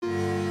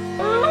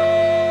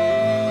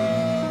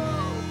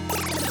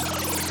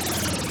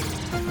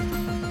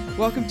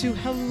Welcome to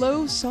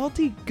Hello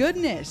Salty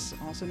Goodness,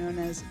 also known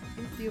as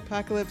If the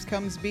Apocalypse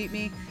Comes Beat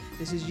Me.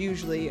 This is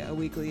usually a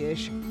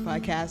weekly-ish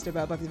podcast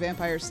about Buffy the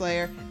Vampire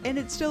Slayer, and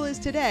it still is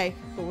today,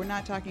 but we're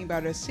not talking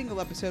about a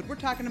single episode. We're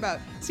talking about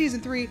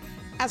Season 3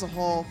 as a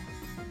whole,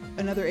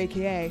 another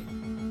AKA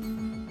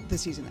the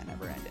season that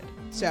never ended.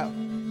 So,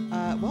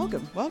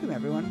 welcome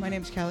everyone. My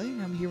name's Kelly.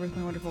 I'm here with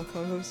my wonderful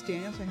co-host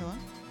Daniel. Say hello.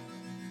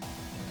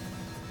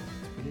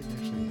 We didn't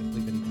actually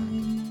leave any time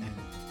to end.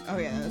 Oh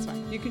yeah, that's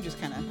fine. You can just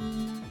kind of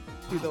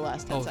do the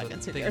last 10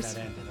 seconds. The Who thing cares?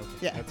 that ended. Okay,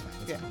 Yeah, that's fine.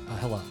 That's yeah. fine.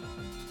 Hello.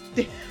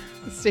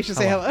 Stacia,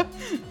 say hello.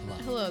 Hello.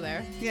 Hello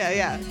there.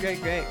 Yeah. Great.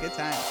 Good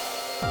time.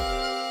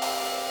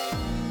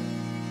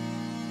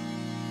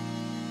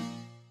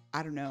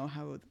 I don't know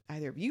how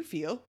either of you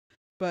feel,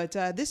 but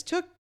this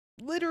took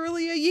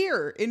literally a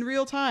year in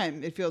real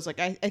time. It feels like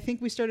I think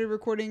we started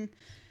recording,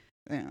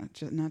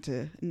 just not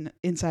to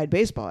inside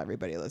baseball,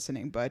 everybody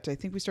listening, but I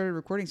think we started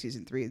recording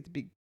season 3 at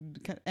the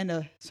end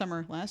of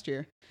summer last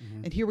year.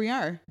 Mm-hmm. And here we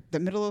are, the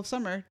middle of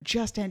summer,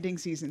 just ending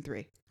season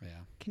 3. Yeah.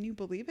 Can you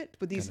believe it?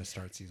 With these Gonna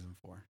start season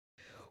 4.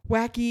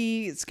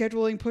 wacky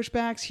scheduling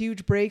pushbacks,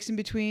 huge breaks in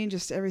between,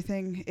 just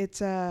everything. It's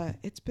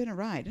been a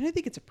ride, and I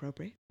think it's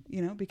appropriate,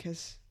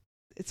 because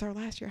it's our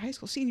last year of high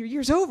school. Senior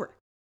year's over.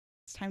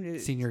 It's time to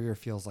Senior year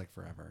feels like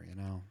forever,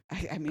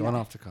 I mean, going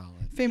off to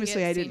college.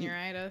 famously, I didn't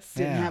Senioritis.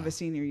 didn't Yeah. have a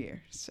senior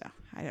year, so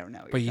I don't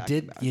know. What But you're you talking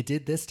did. about. You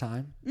did this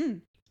time.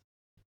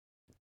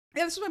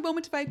 Yeah, this was my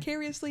moment to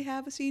vicariously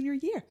have a senior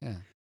year Yeah.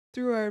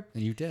 through our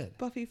And you did.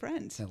 Buffy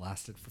friends. And it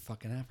lasted for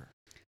fucking ever.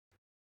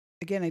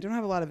 Again, I don't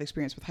have a lot of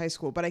experience with high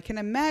school, but I can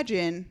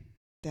imagine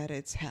that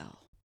it's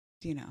hell.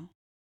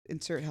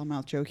 Insert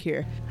hellmouth joke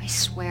here. I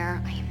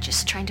swear I am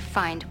just trying to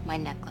find my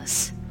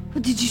necklace.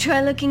 Well, did you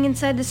try looking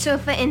inside the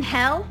sofa in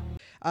hell?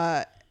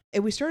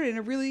 And we started in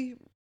a really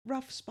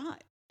rough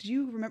spot. Do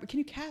you remember? Can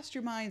you cast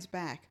your minds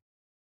back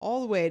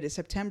all the way to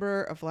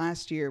September of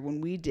last year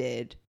when we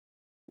did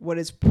what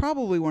is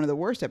probably one of the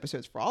worst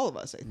episodes for all of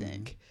us, I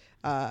think.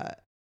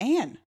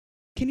 Anne.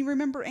 Can you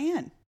remember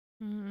Anne?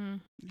 Mm-hmm.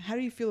 How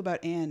do you feel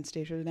about Anne,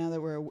 Stacia, now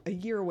that we're a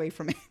year away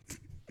from it?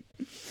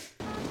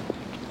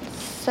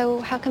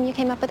 So how come you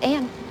came up with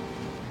Anne?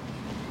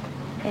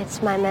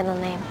 It's my middle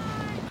name.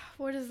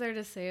 What is there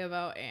to say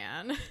about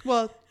Anne?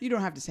 Well, you don't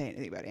have to say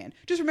anything about Anne.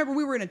 Just remember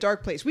we were in a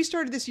dark place. We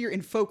started this year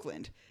in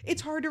Folkland.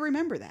 It's hard to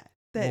remember that.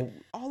 Well,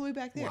 all the way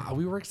back there. Wow,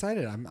 we were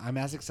excited. I'm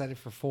as excited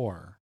for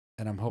 4,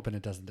 and I'm hoping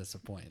it doesn't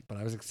disappoint. But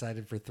I was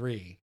excited for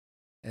 3,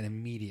 and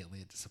immediately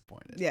it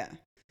disappointed. Yeah.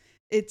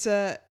 It's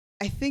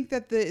I think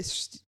that the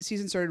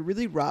season started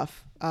really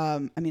rough.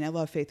 I mean, I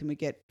love Faith, and we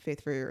get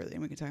Faith very early,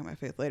 and we can talk about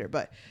Faith later.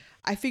 But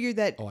I figured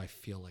that Oh, I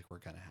feel like we're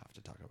gonna have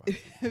to talk about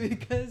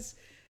it.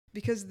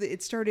 because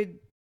it started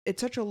at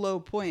such a low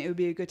point, it would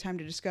be a good time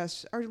to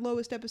discuss our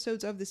lowest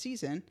episodes of the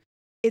season.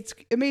 It's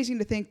amazing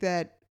to think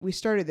that we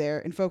started there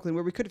in Folkland,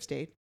 where we could have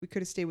stayed. We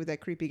could have stayed with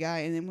that creepy guy,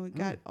 and then we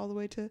got all the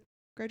way to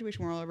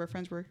graduation, where all of our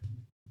friends were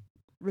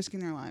risking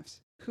their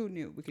lives. Who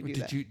knew we could do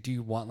that? Do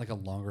you want like a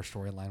longer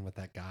storyline with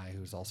that guy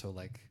who's also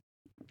like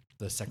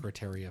the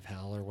secretary of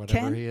hell or whatever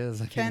Ken? he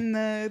is? Ken,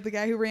 the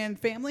guy who ran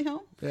Family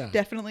Home? Yeah.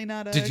 Definitely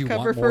not a Did you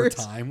cover want more for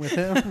time with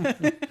him?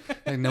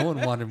 Like no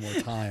one wanted more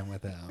time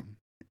with him.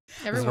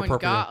 Everyone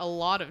appropriate- got a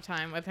lot of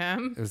time with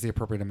him. It was the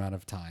appropriate amount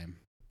of time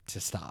to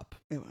stop.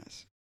 It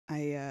was.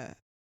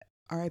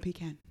 R.I.P.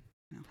 Ken.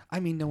 No. I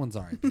mean, no one's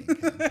already being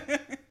Ken.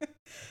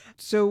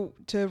 So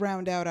to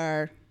round out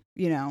our,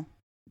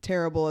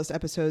 terriblest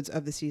episodes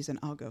of the season,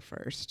 I'll go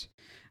first.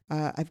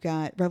 I've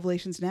got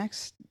Revelations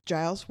next.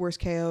 Giles, worst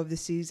KO of the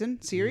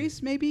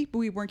series, maybe, but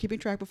we weren't keeping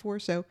track before,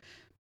 so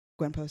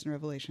Gwen Post and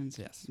Revelations.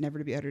 Yes. Never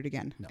to be uttered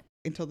again. No.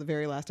 Until the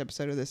very last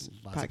episode of this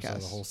Last podcast. episode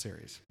of the whole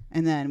series.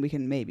 And then we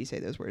can maybe say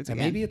those words And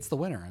again. maybe it's the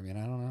winner. I mean,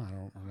 I don't know. I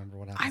don't remember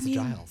what happens I mean,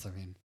 to Giles. I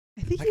mean,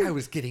 I think that guy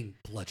was getting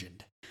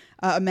bludgeoned.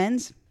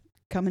 Amends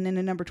coming in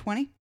at number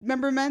 20.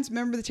 Remember Amends?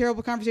 Remember the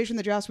terrible conversation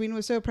that Joss Whedon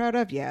was so proud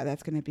of? Yeah,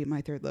 that's going to be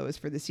my third lowest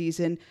for the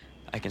season.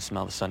 I can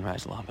smell the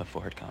sunrise long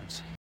before it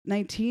comes.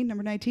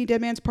 Number 19,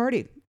 Dead Man's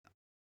Party,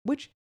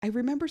 which I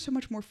remember so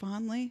much more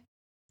fondly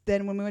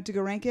than when we went to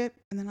go rank it.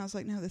 And then I was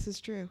like, no, this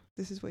is true.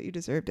 This is what you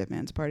deserve, Dead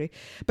Man's Party.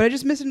 But I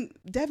just missing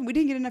Devin. We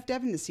didn't get enough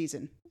Devin this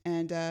season.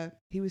 And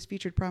he was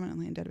featured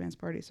prominently in Dead Man's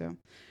Party. So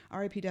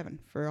R.I.P. Devin,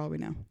 for all we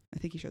know. I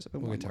think he shows up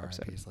in We'll one get to more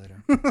episode. RIPs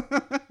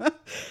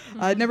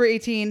later. Number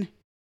 18,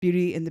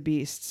 Beauty and the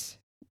Beasts,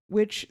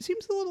 which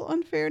seems a little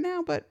unfair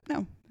now, but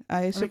no.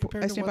 I stand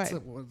by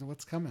it.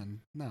 What's coming?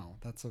 No,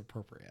 that's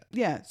appropriate.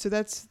 Yeah, so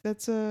that's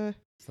So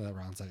that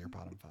rounds out your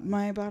bottom 5.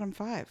 my bottom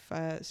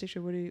 5.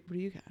 Stacia, what do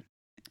you got?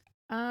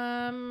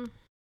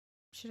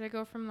 Should I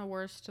go from the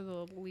worst to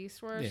the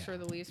least worst, Yeah. or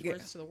the least Yeah.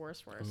 worst to the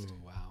worst worst?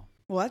 Ooh, wow.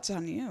 Well, that's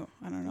on you.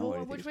 I don't know.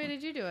 Well, which way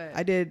did you do it?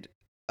 I did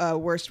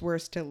worst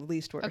to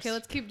least worst. Okay,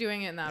 let's keep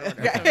doing it in that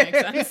order. Okay. If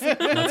that makes sense.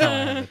 That's how I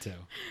have it too.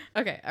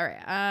 Okay, all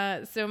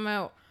right. So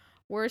my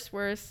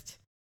worst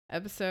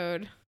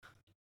episode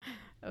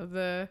of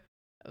the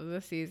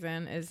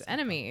season is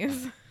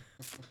Enemies.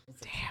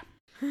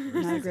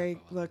 Not a great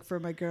look for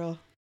my girl.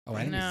 Oh,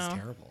 Enemies No. is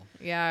terrible.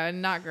 Yeah,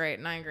 not great.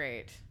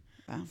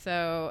 Wow.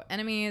 So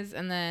Enemies,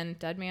 and then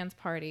Dead Man's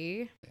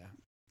Party, Yeah.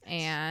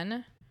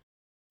 and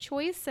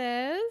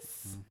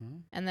Choices,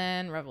 and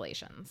then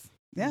Revelations.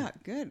 Yeah,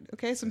 good.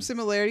 Okay, some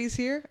similarities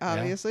here,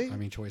 obviously. Yeah. I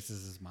mean,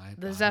 Choices is my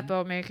The bottom.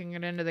 Zeppo making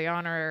it into the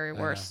honorary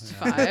worst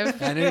Yeah.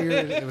 5. I knew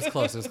it was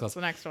close. It was close. That's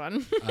the next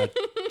one.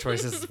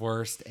 Choices is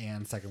worst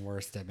and second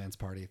worst. Dead Man's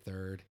Party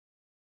third.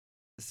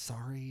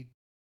 Sorry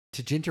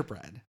to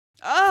Gingerbread.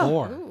 Oh,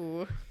 4.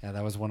 Ooh. Yeah,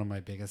 that was one of my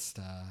biggest.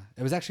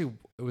 It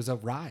was a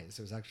rise.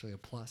 It was actually a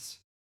plus.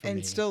 For and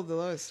me. still the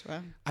lowest.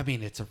 Wow. I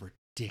mean, it's a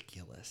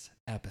ridiculous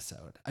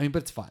episode. I mean,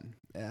 but it's fun.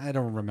 I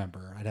don't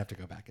remember. I'd have to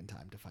go back in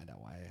time to find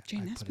out why.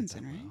 Jane I put it Espenson,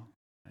 that right? low.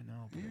 I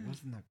know, but it Yeah.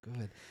 wasn't that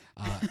good.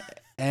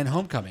 And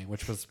Homecoming,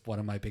 which was one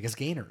of my biggest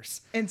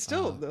gainers. And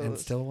still, and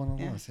still one of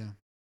yeah. those. Yeah.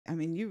 I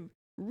mean, you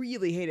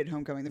really hated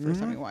Homecoming the first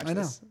time you watched I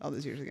know. this all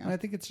those years ago. And I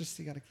think it's just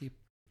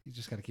you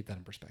just got to keep that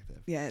in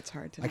perspective. Yeah, it's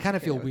hard to. I kind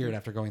of feel get with weird it.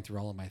 after going through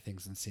all of my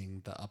things and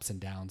seeing the ups and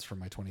downs from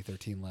my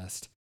 2013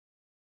 list.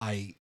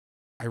 I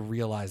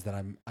realize that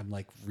I'm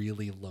like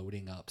really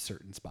loading up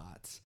certain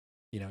spots.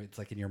 You know, it's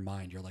like in your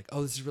mind, you're like,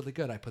 oh, this is really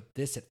good. I put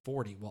this at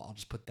 40. Well, I'll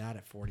just put that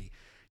at 40.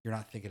 You're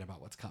not thinking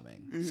about what's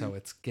coming. Mhm. So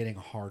it's getting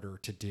harder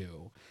to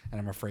do. And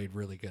I'm afraid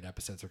really good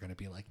episodes are going to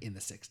be like in the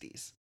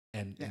 60s.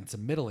 And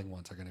some middling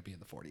ones are going to be in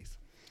the 40s.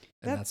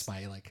 And that's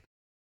my like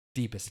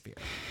deepest fear.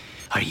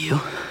 Are you?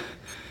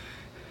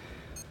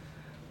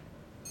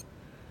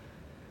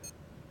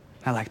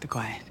 I like the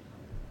quiet.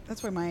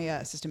 That's why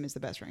my system is the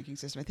best ranking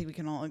system. I think we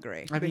can all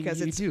agree. I mean, because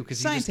you it's do,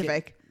 'cause you just get-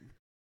 scientific.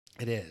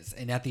 It is.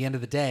 And at the end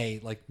of the day,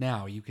 like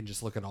now you can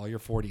just look at all your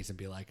 40s and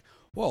be like,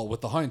 well, with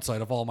the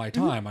hindsight of all my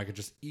time, I could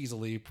just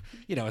easily,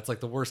 it's like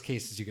the worst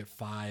case is you get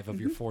 5 of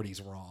your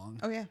 40s wrong.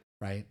 Oh, yeah.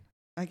 Right?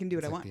 I can do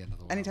what It's I like want. the end of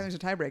the world. Anytime there's a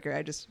tiebreaker,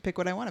 I just pick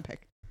what I want to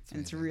pick. It's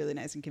And it's amazing. really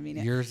nice and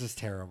convenient. Yours is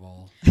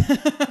terrible.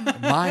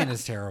 Mine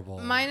is terrible.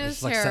 Mine It's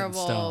is like set in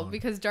terrible stone.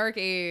 because Dark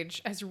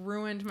Age has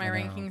ruined my I know.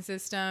 ranking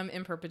system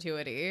in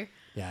perpetuity.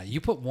 Yeah, you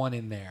put 1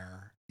 in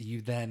there,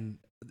 you're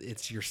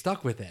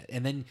stuck with it.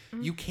 And then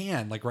you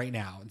can, like right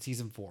now in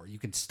season 4, you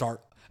can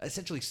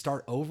essentially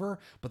start over,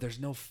 but there's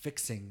no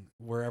fixing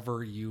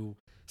wherever you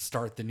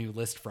start the new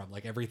list from.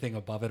 Like everything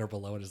above it or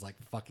below it is like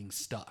fucking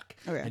stuck.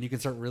 Okay. And you can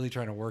start really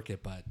trying to work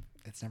it, but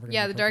it's never gonna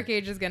Yeah, be the Dark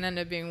perfect. Age is going to end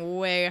up being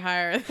way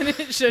higher than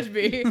it should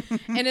be.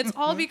 And it's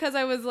all because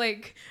I was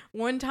like,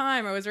 one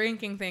time I was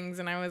ranking things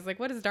and I was like,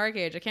 what is Dark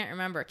Age? I can't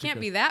remember. It can't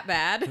be that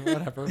bad.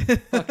 Whatever.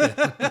 Fuck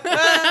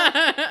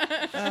it.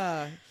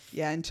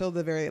 Yeah, until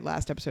the very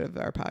last episode of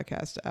our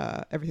podcast,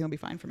 everything will be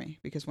fine for me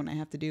because when I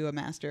have to do a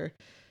master,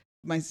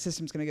 my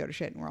system's going to go to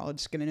shit and we're all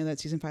just going to know that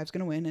season 5 is going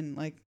to win and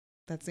like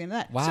that's the end of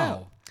that.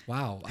 Wow.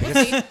 Wow. We'll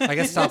see. I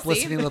guess stop We'll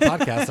see. listening to the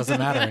podcast doesn't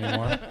matter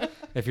anymore.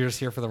 If you're just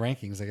here for the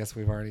rankings, I guess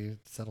we've already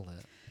settled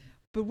it.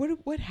 But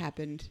what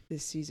happened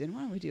this season?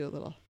 Why don't we do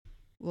a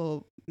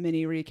little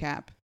mini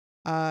recap?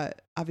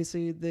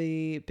 Obviously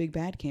the big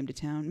bad came to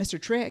town,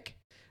 Mr. Trick.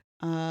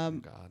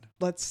 God.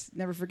 Let's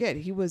never forget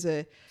he was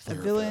a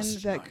Therapist, villain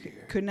that not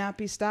here. could not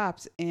be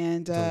stopped.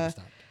 And Totally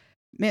stopped.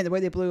 man, the way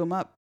they blew him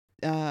up,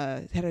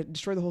 had to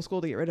destroy the whole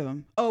school to get rid of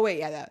him. Oh wait,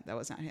 yeah, that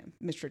was not him.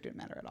 Mr. Trick didn't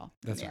matter at all.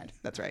 in That's the right. end.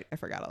 That's right. I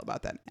forgot all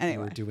about that. We're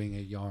Anyway. doing a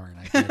yarn.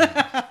 I get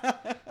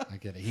it. I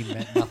get it. He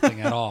meant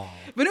nothing at all.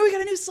 But no, we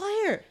got a new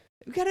Slayer.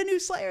 We got a new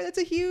Slayer. That's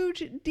a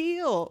huge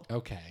deal.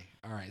 Okay.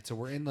 All right. So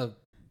we're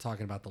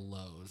talking about the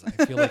lows.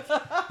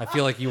 I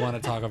feel like you want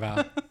to talk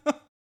about.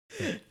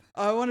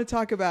 I want to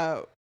talk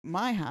about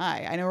my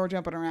high. I know we're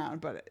jumping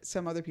around, but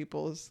some other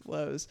people's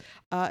lows.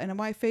 And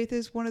why Faith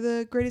is one of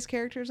the greatest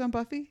characters on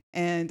Buffy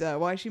and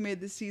why she made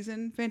this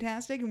season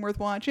fantastic and worth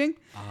watching.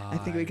 I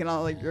think we can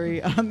all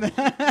agree on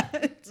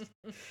that.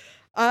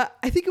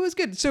 I think it was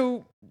good.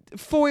 So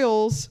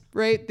foils,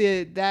 right?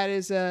 That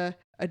is a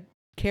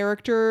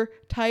character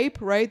type,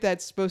 right?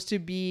 That's supposed to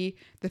be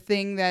the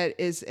thing that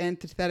is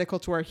antithetical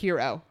to our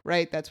hero,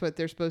 right? That's what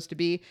they're supposed to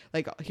be.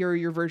 Like, here are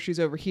your virtues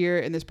over here,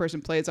 and this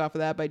person plays off of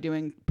that by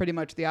doing pretty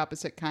much the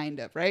opposite kind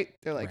of, right?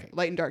 They're like Right.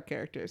 light and dark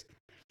characters.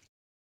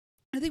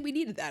 I think we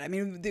needed that. I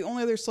mean, the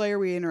only other Slayer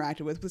we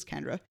interacted with was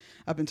Kendra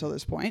up until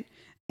this point,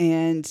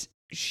 and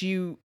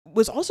she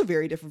was also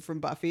very different from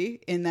Buffy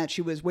in that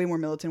she was way more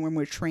militant, way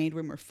more trained,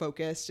 way more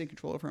focused, in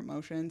control of her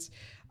emotions.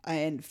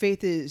 And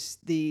Faith is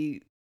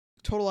the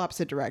total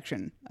opposite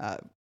direction,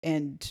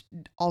 and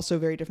also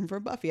very different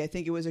from Buffy. I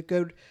think it was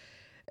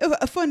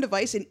a fun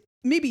device and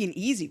maybe an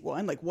easy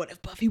one. Like, what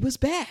if Buffy was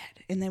bad?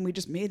 And then we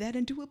just made that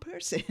into a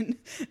person.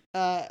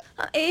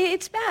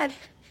 It's bad.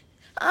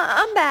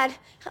 I'm bad.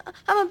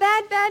 I'm a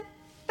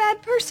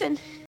bad person.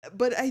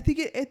 But I think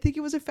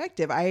it was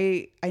effective.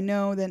 I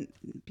know that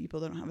people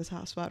don't have a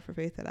soft spot for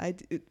Faith that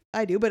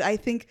I do, but I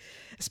think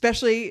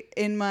especially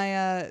in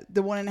my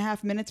the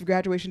 1.5 minutes of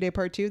Graduation Day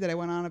Part 2 that I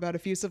went on about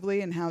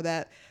effusively and how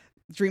that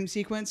dream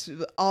sequence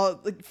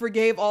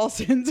forgave all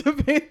sins of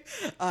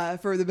Faith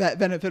for the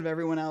benefit of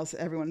everyone else.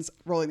 Everyone's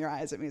rolling their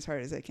eyes at me as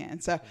hard as they can.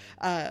 So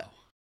I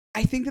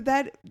think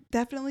that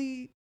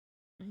definitely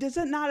does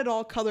that not at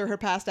all color her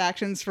past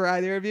actions for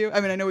either of you?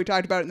 I mean, I know we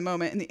talked about it in the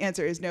moment, and the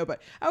answer is no,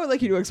 but I would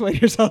like you to explain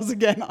yourselves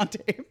again on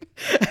tape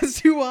as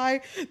to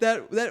why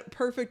that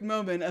perfect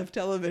moment of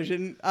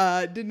television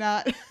did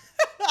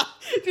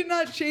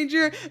not change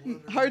your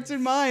hearts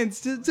and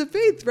minds to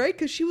Faith, right?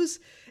 Because she was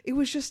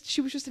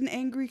just an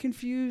angry,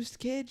 confused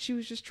kid. She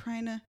was just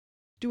trying to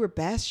do her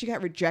best. She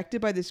got rejected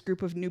by this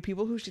group of new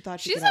people who she thought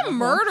she She's could have a home.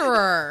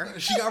 murderer.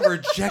 She got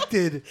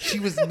rejected. She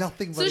was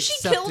nothing but So she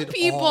accepted killed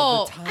people.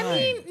 all the time. I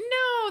mean,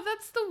 no,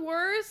 that's the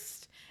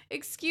worst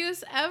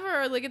excuse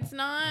ever. Like, it's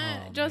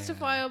not Oh,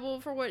 justifiable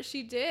for what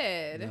she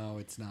did. No,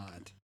 it's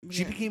not.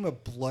 She Yeah. became a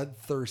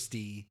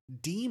bloodthirsty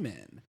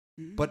demon,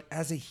 but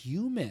as a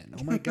human.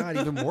 Oh my God,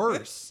 even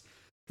worse.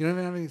 You don't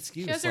even have an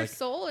excuse. She has her like,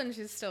 soul and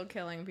she's still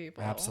killing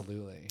people.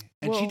 absolutely.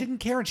 And she Well- didn't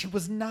care, and she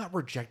was not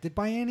rejected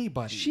by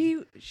anybody. She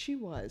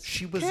was.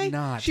 She was okay?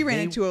 not. She ran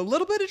They- into a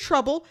little bit of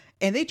trouble,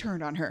 and they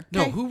turned on her.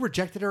 No, okay? who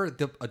rejected her?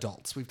 The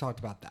adults. We've talked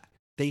about that.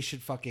 They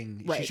should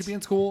fucking. Right. She should be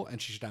in school,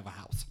 and she should have a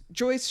house.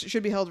 Joyce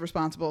should be held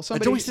responsible.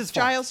 Somebody, Joyce's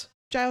fault.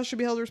 Giles should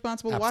be held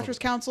responsible. Absolutely. Watchers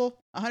Council,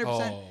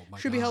 100% Oh, my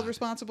should be held God.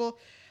 responsible.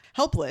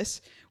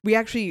 Helpless, we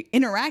actually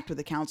interact with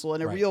the council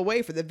in a Right. real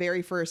way for the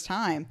very first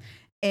time.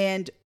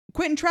 And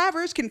Quentin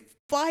Travers can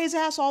fly his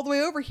ass all the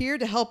way over here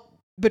to help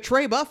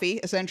betray Buffy,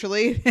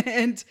 essentially.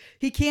 And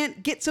he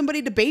can't get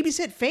somebody to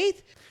babysit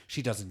Faith.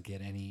 She doesn't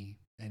get any,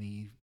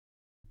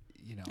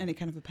 you know, Any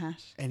kind of a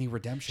pass. any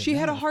redemption. She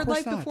had No, a of hard course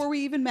life not. before we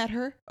even met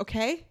her,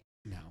 okay?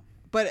 No,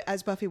 But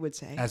as Buffy would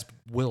say, as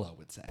Willow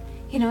would say.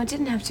 You know, it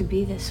didn't have to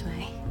be this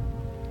way.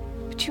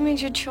 But you made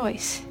your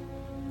choice.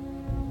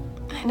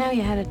 I know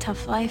you had a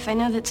tough life. I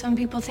know that some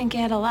people think you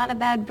had a lot of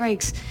bad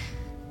breaks.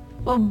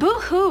 Well,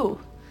 boo-hoo.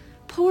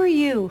 Poor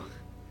you.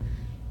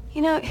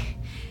 You know,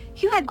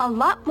 you had a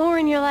lot more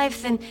in your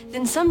life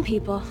than some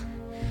people.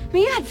 I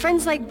mean, you had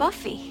friends like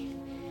Buffy.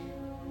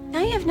 Now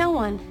you have no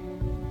one.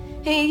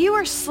 Hey, you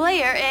were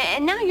Slayer,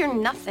 and now you're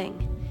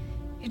nothing.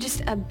 You're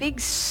just a big,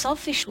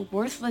 selfish,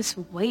 worthless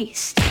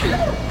waste.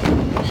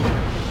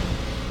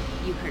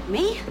 You hurt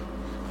me,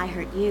 I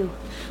hurt you.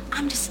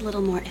 I'm just a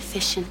little more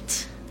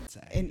efficient.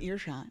 Say. in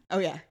earshot. Oh,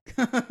 yeah.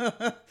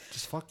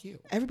 Just fuck you.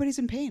 Everybody's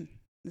in pain.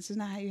 This is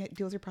not how you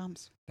deal with your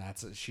problems.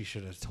 She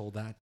should have told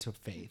that to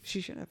Faith. She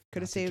should have.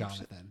 Could not have to saved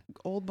Jonathan.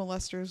 old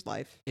molester's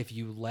life. If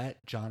you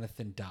let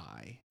Jonathan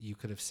die, you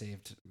could have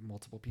saved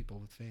multiple people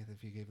with Faith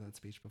if you gave that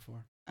speech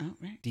before. Oh,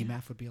 right.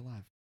 DMAF would be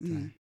alive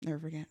today. Never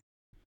forget.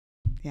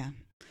 Yeah.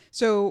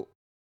 So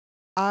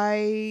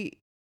I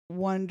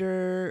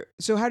wonder.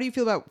 So how do you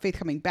feel about Faith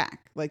coming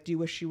back? Like, do you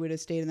wish she would have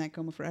stayed in that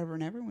coma forever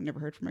and ever? We never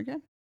heard from her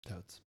again.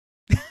 Toads.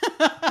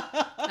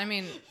 I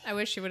mean, I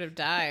wish she would have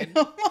died.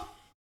 Oh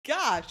my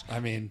gosh. I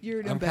mean,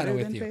 You're no I'm kind better of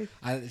with than you.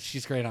 Faith.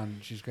 She's great on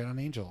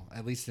Angel,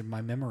 at least in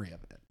my memory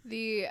of it.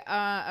 The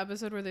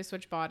episode where they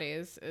switch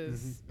bodies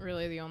is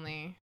really the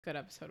only good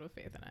episode with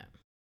Faith in it.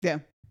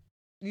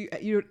 Yeah.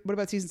 You. What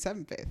about season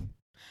 7, Faith?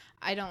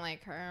 I don't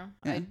like her.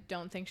 Yeah. I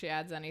don't think she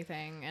adds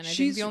anything, and I think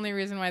She's- the only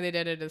reason why they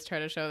did it is try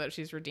to show that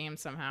she's redeemed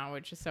somehow,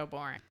 which is so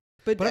boring.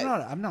 But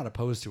I'm not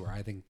opposed to her.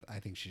 I think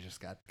she just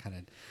got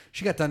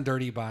she got done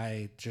dirty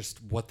by just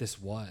what this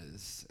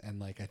was, and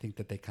like I think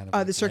that they kind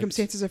of the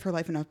circumstances of her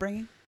life and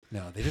upbringing.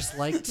 No, they just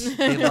liked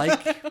they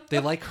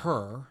like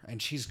her,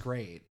 and she's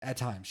great at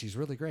times. She's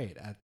really great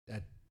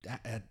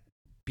at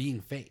being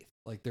Faith.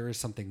 Like there is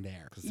something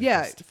there. 'Cause they're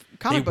Yeah, just-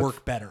 comic they book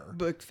work better.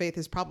 Book Faith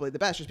is probably the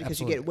best just because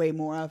you get Absolutely. way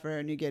more of her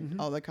and you get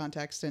all the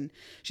context, and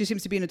she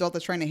seems to be an adult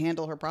that's trying to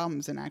handle her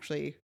problems and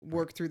actually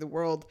work through the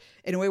world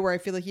in a way where I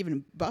feel like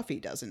even Buffy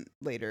doesn't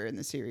later in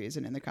the series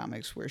and in the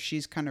comics, where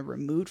she's kind of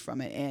removed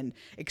from it and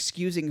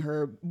excusing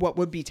her what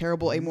would be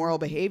terrible immoral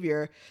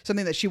behavior,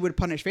 something that she would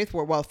punish Faith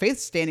for, while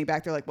Faith's standing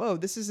back there like, whoa,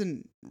 this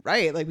isn't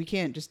right, like we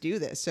can't just do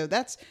this. So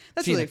that's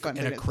See, really and fun.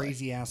 And to a play.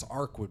 crazy ass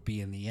arc would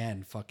be in the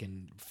end,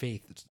 fucking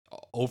Faith's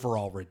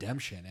overall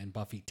redemption, and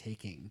Buffy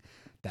taking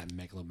that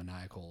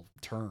megalomaniacal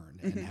turn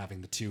and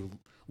having the two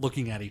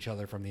looking at each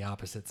other from the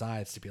opposite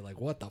sides to be like,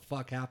 what the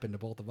fuck happened to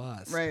both of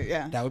us? Right,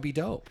 yeah. That would be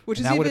dope. Which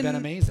And is that would have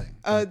even, been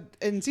amazing.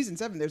 In season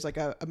 7, there's like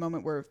a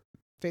moment where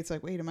Faith's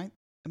like, wait, am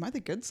I the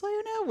good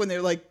Slayer now? When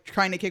they're like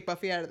trying to kick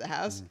Buffy out of the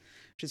house,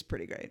 which is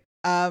pretty great.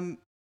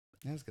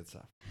 That's good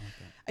stuff.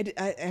 I like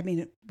that. I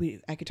mean,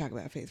 I could talk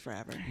about Faith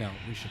forever. No,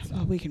 we should stop.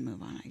 Well, we can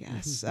move on, I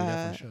guess. We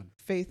definitely should.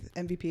 Faith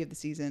MVP of the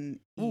season,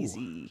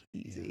 easy.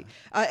 yeah.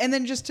 And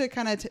then just to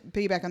kind of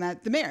piggyback on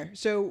that, the mayor.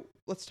 So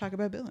let's talk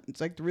about villain.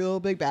 It's like the real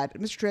big bad,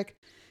 Mr. Trick.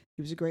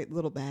 He was a great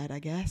little bad, I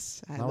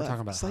guess. Now we're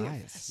talking about Slayer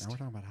highs. Fest. Now we're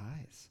talking about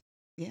highs.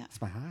 Yeah.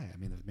 It's my high. I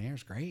mean, the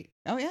mayor's great.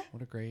 Oh yeah.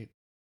 What a great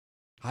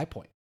high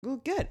point. Well,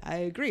 good. I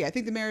agree. I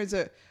think the mayor is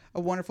a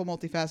wonderful,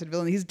 multifaceted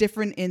villain. He's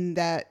different in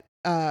that,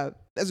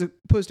 as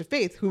opposed to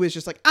Faith, who is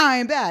just like,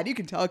 I'm bad. You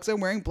can tell because I'm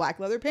wearing black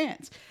leather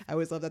pants. I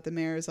always love that the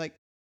mayor is like,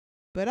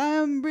 but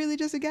I'm really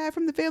just a guy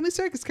from the Family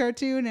Circus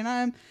cartoon, and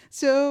I'm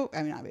so.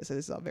 I mean, obviously,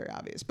 this is all very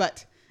obvious,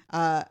 but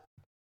I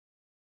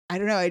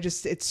don't know.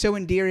 It's so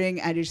endearing.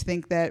 I just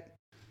think that,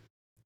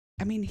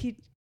 I mean,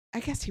 I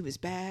guess he was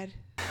bad.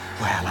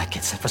 Well, I'd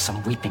get set for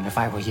some weeping if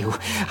I were you.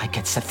 I'd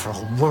get set for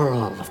a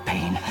world of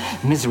pain.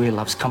 Misery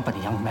loves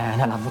company, young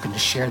man, and I'm looking to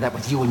share that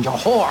with you and your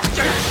whore.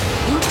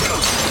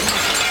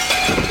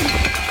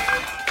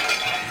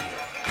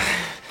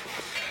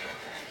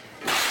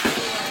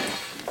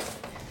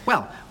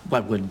 Well,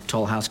 what would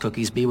Toll House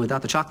cookies be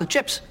without the chocolate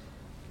chips?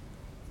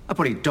 A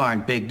pretty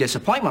darn big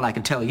disappointment, I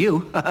can tell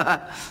you.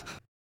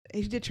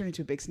 He did turn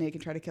into a big snake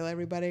and try to kill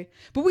everybody.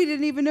 But we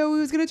didn't even know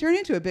he was going to turn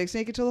into a big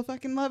snake until the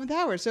fucking 11th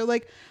hour. So,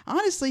 like,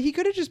 honestly, he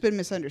could have just been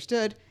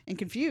misunderstood and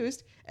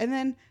confused and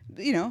then,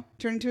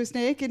 turned into a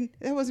snake. And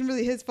that wasn't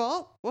really his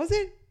fault, was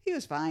it? He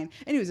was fine.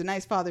 And he was a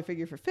nice father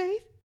figure for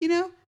Faith, He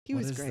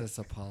was great. What is this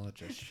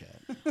apologist shit?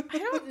 I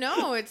don't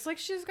know. It's like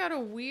she's got a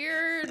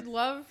weird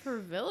love for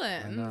I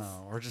villains.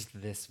 know. Or just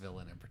this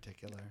villain in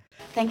particular.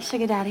 Thanks,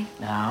 Sugar Daddy.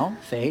 Now,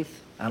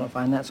 Faith, I don't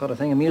find that sort of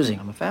thing amusing.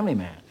 I'm a family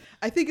man.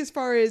 I think as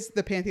far as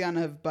the pantheon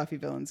of Buffy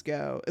villains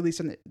go, at least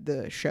in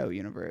the show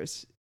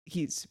universe,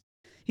 he's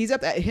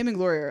up there. Him and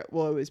Gloria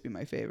will always be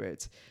my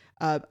favorites.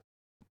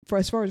 For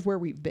as far as where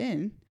we've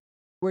been,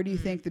 where do you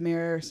think the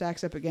Mayor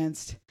stacks up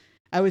against?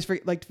 I always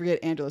like to forget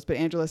Angelus, but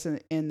Angelus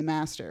and the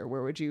Master.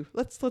 Where would you?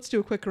 Let's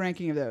do a quick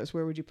ranking of those.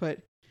 Where would you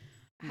put?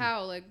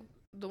 How, like,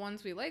 the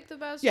ones we liked the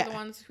best, Yeah. or the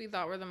ones we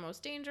thought were the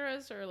most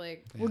dangerous, or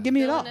like Well, give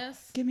me it all.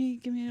 villainous? Give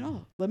me it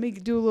all. Let me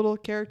do a little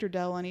character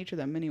del on each of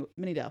them.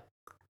 Mini del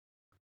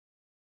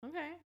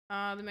Okay.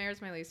 The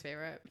Mayor's my least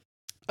favorite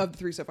of the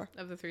three so far.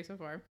 of the three so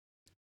far.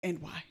 And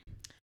why?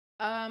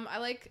 I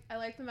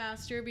like the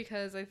Master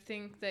because I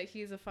think that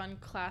he's a fun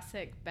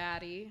classic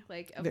baddie.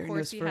 Like, of Very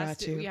course he has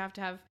to. Nosferatu. We have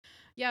to have,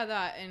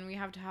 that, and we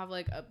have to have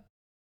like a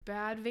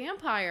bad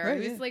vampire Right,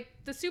 who's yeah. like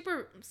the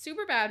super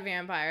bad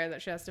vampire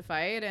that she has to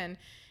fight. And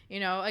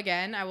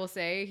again, I will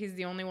say he's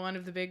the only one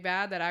of the big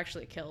bad that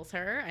actually kills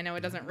her. I know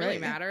it doesn't really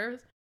Right, yeah. matter.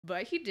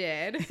 But he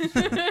did.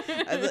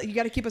 You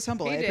got to keep us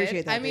humble. He I did.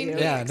 appreciate that. I mean,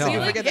 Yeah, no, he I-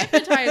 like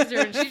hypnotized her,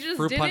 and she just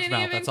Fruit didn't punch mouth.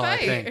 even That's all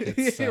fight. I think.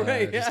 It's,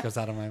 Right, it just yeah. goes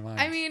out of my mind.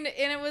 I mean,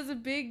 and it was a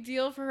big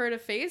deal for her to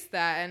face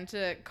that and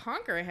to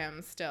conquer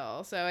him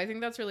still. So I think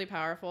that's really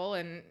powerful.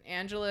 And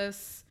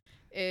Angelus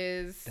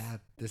is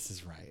this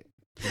is right.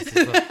 This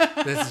is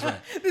right.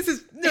 This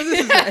is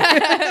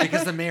right.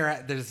 Because the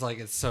Mayor, there's like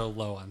it's so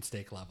low on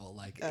stake level,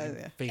 like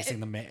Yeah.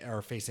 facing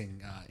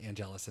facing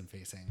Angelus and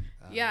facing.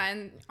 yeah,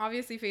 and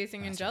obviously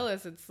facing Master.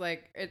 Angelus, it's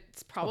like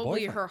it's probably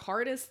boyfriend. her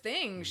hardest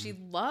thing. She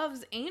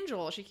loves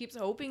Angel. She keeps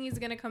hoping he's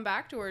gonna come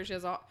back to her. She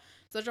has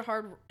such a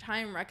hard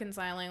time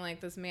reconciling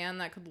like this man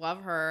that could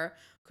love her,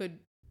 could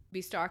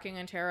be stalking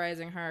and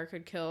terrorizing her,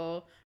 could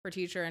kill her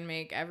teacher and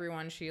make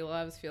everyone she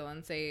loves feel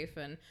unsafe,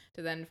 and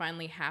to then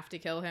finally have to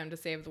kill him to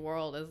save the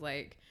world is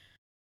like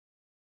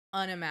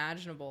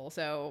unimaginable.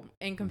 So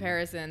in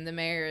comparison, the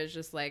Mayor is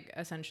just like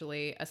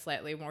essentially a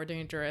slightly more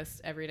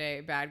dangerous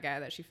everyday bad guy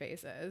that she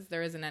faces.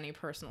 There isn't any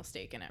personal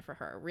stake in it for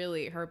her.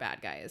 Really, her bad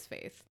guy is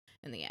Faith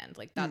in the end.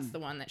 Like that's the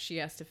one that she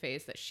has to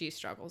face, that she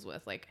struggles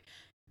with. Like,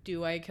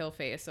 do I kill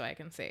Faith so I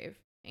can save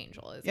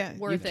Angel? Is Yeah, it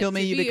you worth kill it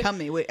me, to you be- become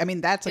me. I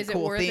mean, that's a is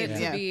cool it worth theme. it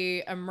to Yeah.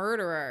 be a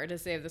murderer to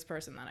save this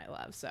person that I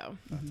love? So,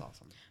 That's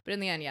awesome. but in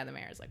the end, yeah, the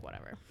Mayor's like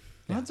whatever.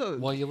 That's a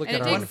Well, you look And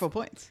at it our takes- wonderful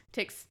points.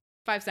 Takes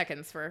 5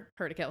 seconds for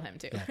her to kill him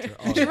too. Yeah, true.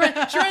 Oh, she, she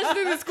runs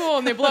through the school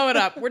and they blow it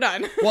up. We're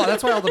done. well,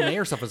 that's why all the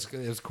Mayor stuff was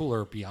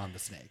cooler beyond the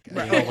snake.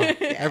 Right.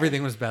 Like,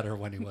 everything was better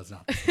when he was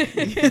not.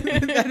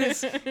 That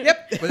is,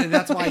 yep. But then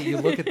that's why you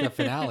look at the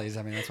finales.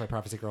 I mean, that's why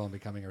Prophecy Girl and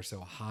Becoming are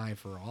so high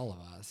for all of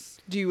us.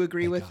 Do you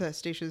agree Thank with God.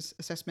 Stacia's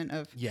assessment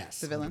of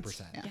Yes, the villains?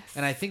 100%. Yeah. Yes.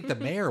 And I think the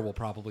Mayor will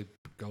probably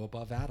go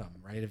above Adam,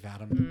 right? If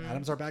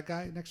Adam's our bad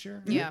guy next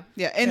year. Yeah.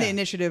 Yeah, and the Yeah.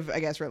 initiative, I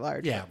guess, writ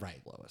large. Yeah, right.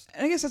 Lowest.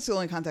 And I guess that's the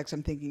only context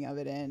I'm thinking of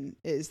it in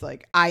is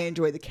like I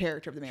enjoy the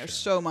character of the Mayor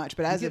so much,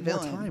 but as you a get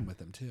villain, more time with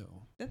him too.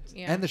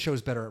 Yeah. And the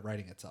show's better at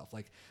writing itself.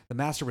 Like the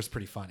Master was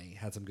pretty funny,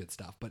 had some good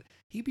stuff, but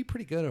he'd be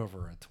pretty good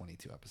over a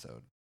 22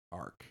 episode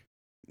arc.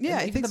 yeah, And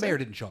I even think the so. Mayor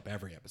didn't show up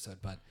every episode,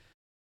 but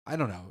I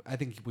don't know. I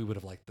think we would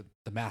have liked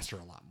the Master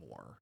a lot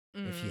more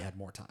if he had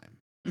more time.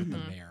 But the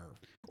Mayor,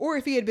 Or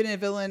if he had been a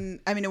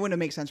villain, I mean, it wouldn't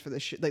make sense for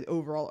the like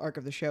overall arc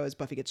of the show as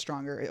Buffy gets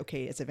stronger.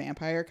 Okay, it's a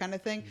vampire kind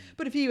of thing.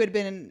 But if he had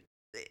been in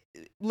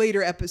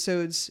later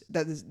episodes,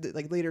 that is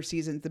like later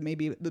seasons, that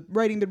maybe the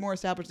writing been more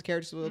established, the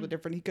characters a little bit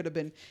different. He could have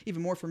been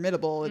even more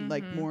formidable and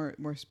like more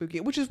spooky,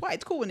 which is why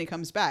it's cool when he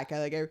comes back.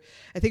 I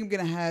think I'm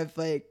gonna have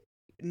like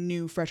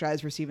new fresh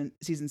eyes for season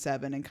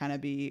 7 and kind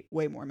of be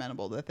way more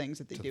amenable to the things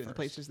that they To do the and the first.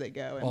 places they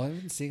go. And well, I've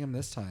been seeing him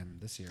this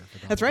year.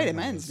 For that's right, Doppelganger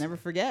amends. was- Never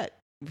forget.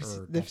 Or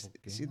The-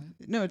 Doppelganger?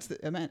 no, it's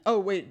the amends. Oh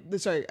wait,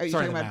 sorry. Are you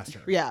Sorry, talking the about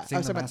Master. Yeah, Seeing I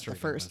was talking about Master the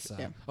again first. was,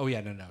 Yeah. Oh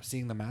yeah, no.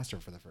 Seeing the Master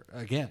for the first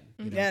again.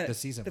 Yeah, this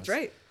season. that's was,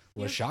 right.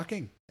 Was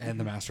shocking, and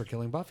the Master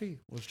killing Buffy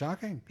was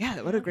shocking.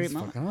 Yeah, what a great It's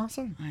moment. fucking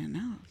awesome. I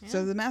know.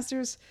 So the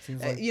Masters,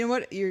 Seems like- you know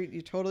what? You're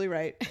totally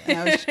right.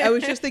 And I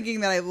was just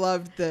thinking that I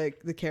loved the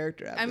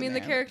character. Of I mean,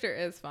 the Mayor. character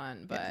is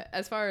fun, but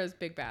as far as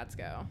big bads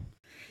go,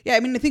 Yeah, I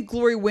mean, I think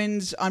Glory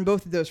wins on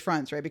both of those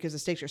fronts, right? Because the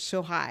stakes are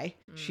so high.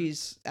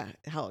 She's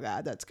hell,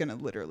 God, that's gonna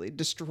literally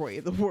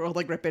destroy the world,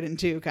 like rip it in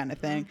two, kind of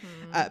thing.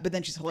 But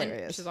then she's and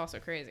hilarious. she's also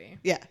crazy.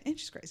 Yeah, and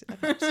she's crazy. That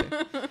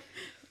helps too.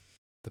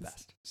 the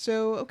best.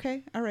 So,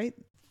 okay. All right.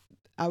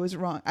 I was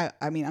wrong.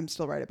 I mean, I'm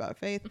still right about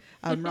Faith.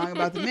 I'm wrong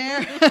about the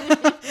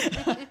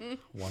mayor.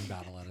 One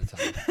battle at a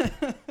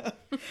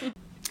time.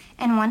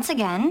 And once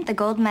again, the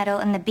gold medal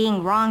in the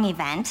being wrong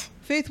event.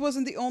 Faith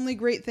wasn't the only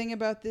great thing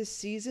about this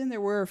season. There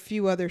were a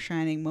few other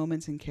shining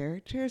moments and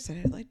characters that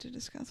I'd like to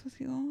discuss with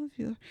you all.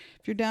 If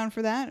you're down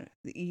for that,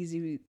 the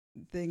easy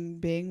thing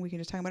being we can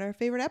just talk about our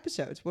favorite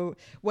episodes.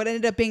 What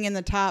ended up being in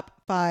the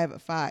top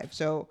 5.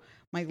 So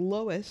my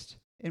lowest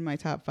in my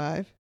top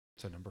 5,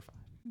 So number 5.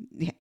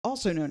 yeah,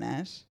 also known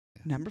as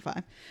number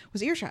 5,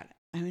 was Earshot.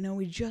 I know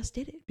we just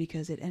did it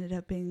because it ended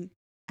up being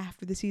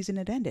after the season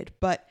had ended,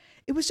 but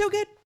it was so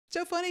good,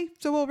 so funny,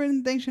 so well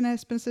written. Thanks, Shanna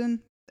Espenson.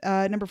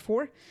 Number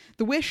 4,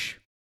 The Wish,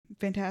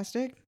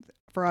 fantastic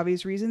for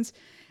obvious reasons,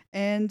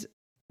 and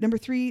number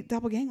 3,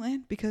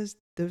 Doppelgangland, because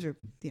those are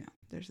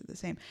they're the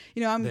same.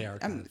 They are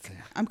kind of the same.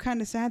 I'm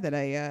kind of sad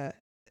that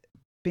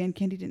Band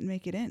Candy didn't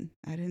make it in.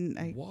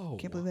 I Whoa.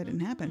 can't believe that didn't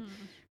happen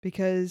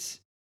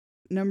because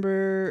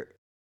number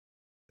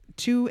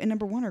 2 and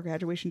number 1 are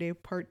Graduation Day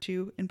Part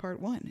 2 and Part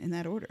 1 in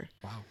that order.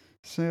 Wow.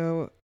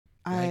 So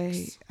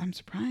Yikes. I'm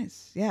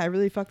surprised. Yeah, I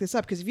really fucked this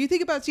up because if you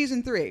think about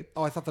season 3,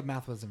 Oh, I thought the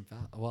math was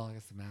invalid. Well, I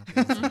guess the math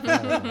is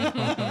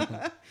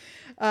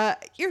invalid.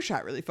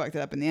 Earshot really fucked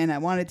it up in the end. I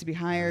wanted it to be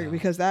higher Yeah.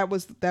 because that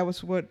was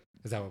what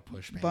Is that what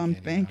pushed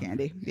bumped Band down?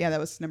 Candy. Yeah, that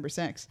was number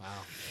 6. Wow.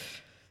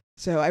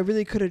 So I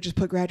really could have just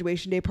put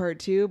Graduation Day Part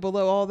 2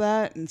 below all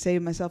that and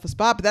saved myself a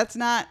spot, but that's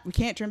not. We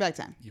can't turn back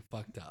time. You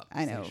fucked up.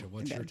 I know. Stacia,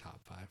 what's I'm your dead.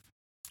 top 5?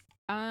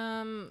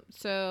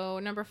 So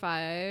number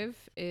 5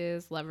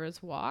 is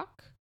Lover's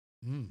Walk,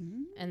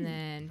 Mm. and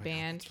then Oh my God,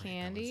 Band that's right,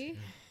 that was Candy, it.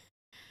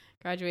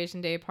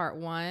 Graduation Day Part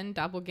 1,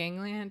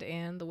 Doppelgangland,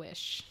 and The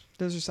Wish.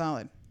 Those are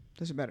solid.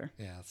 Those are better.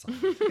 Yeah, that's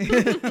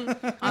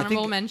solid.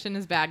 Honorable mention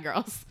is Bad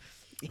Girls.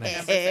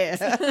 Nice. Yeah.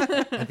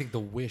 I think The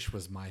Wish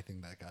was my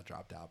thing that got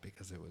dropped out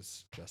because it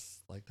was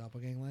just like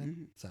Doppelgangland.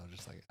 Mhm. So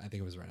just like, I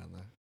think it was right on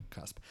the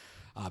cusp.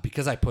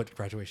 Because I put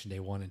Graduation Day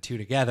 1 and 2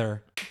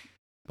 together,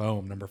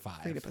 boom, number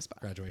 5. Freed up a spot.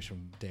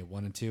 Graduation Day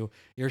 1 and 2.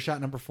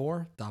 Earshot number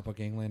 4.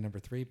 Doppelgangland number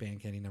 3. Band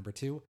Candy number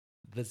 2.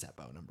 The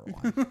Zeppo number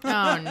 1.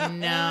 Oh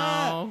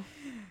no.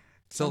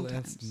 So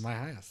that's Sometimes. my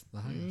highest. The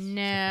highest.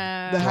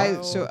 No. The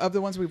highest. So of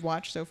the ones we've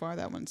watched so far,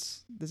 that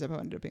one's the Zeppo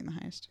ended up being the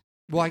highest.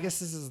 Well, I guess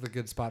this is the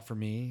good spot for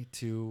me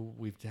to.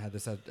 We've had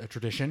this a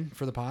tradition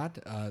for the pod.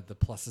 The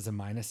pluses and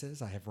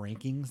minuses. I have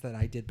rankings that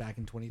I did back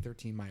in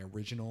 2013, my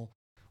original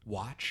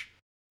watch.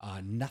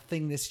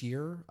 Nothing this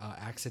year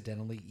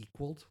accidentally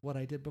equaled what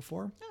I did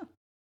before. Oh.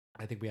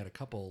 I think we had a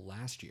couple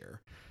last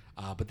year,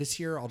 but this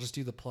year I'll just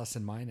do the plus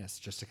and minus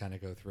just to kind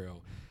of go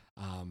through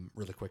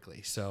really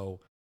quickly.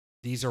 So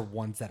these are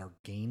ones that are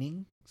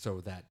gaining,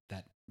 so that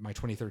my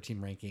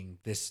 2013 ranking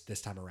this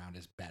time around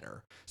is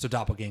better. So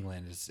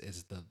Doppelgangland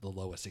is the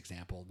lowest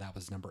example. That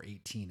was number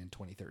 18 in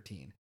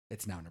 2013.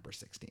 It's now number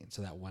 16,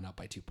 so that went up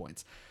by 2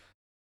 points.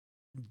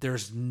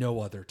 There's no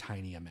other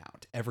tiny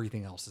amount.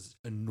 Everything else is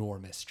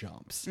enormous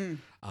jumps.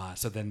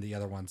 So then the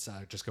other ones,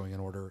 just going in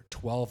order,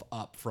 12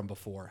 up from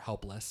before,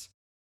 Helpless,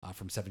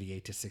 from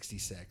 78 to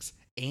 66.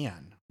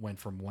 Anne went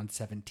from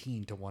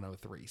 117 to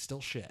 103.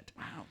 Still shit.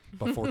 Wow.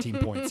 But 14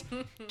 points.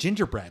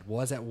 Gingerbread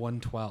was at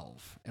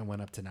 112 and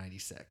went up to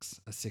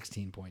 96, a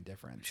 16-point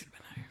difference. Should have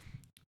been higher.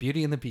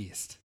 Beauty and the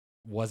Beast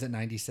was at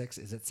 96,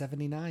 is at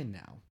 79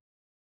 now.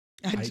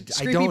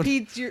 Screepy don't-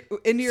 Pete's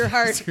into your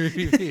heart.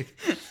 Screepy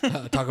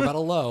Pete. Talk about a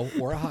low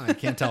or a high.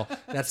 Can't tell.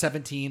 That's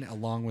 17,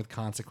 along with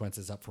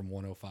Consequences, up from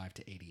 105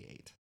 to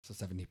 88. So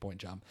 17-point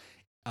jump.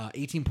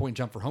 18-point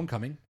jump for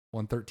Homecoming,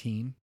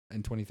 113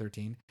 in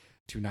 2013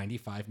 to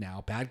 95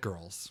 now. Bad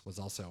Girls was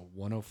also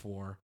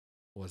 104,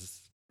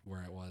 was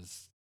where it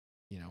was,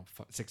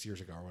 6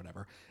 years ago or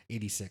whatever.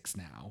 86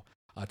 now.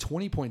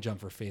 20-point jump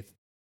for Faith,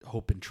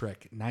 Hope and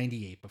Trick,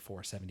 98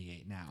 before,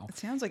 78 now. It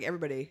sounds like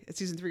everybody at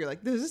season 3 you're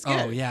like, this is good.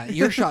 Oh, yeah.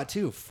 Earshot,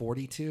 too.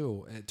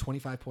 42.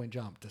 25-point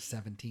jump to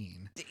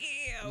 17.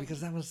 Damn. Because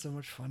that was so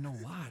much fun to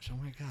watch. Oh,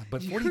 my God.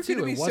 But You're 42,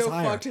 gonna be it was so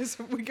higher. fucked as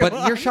we go But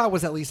on. Earshot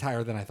was at least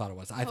higher than I thought it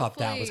was. I thought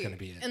that was Hopefully going to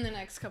be it. In the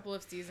next couple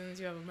of seasons,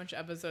 you have a bunch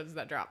of episodes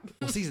that drop.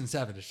 Well, season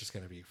 7 is just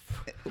going to be...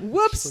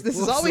 Whoops. Like, This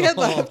is whoops, all we had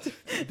oh, left.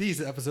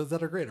 These episodes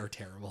that are great are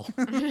terrible.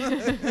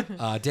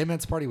 Dead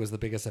Man's Party was the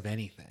biggest of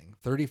anything.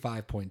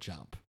 35-point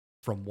jump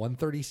from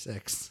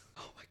 136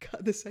 Oh my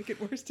God, the second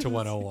worst. to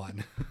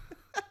 101.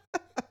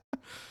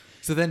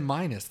 So then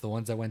minus the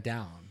ones that went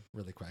down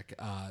really quick.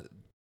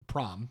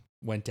 Prom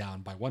went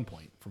down by 1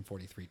 point from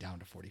 43 down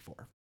to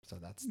 44. So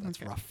that's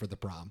Okay. rough for the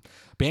Prom.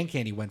 Band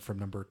Candy went from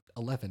number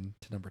 11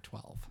 to number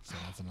 12. So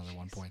that's another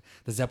 1 point.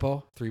 The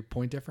Zeppo,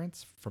 3-point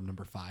difference from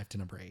number 5 to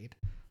number 8.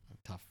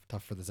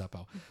 Tough for the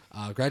Zeppo.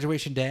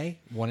 Graduation Day,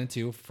 1 and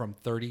 2 from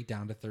 30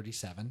 down to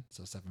 37.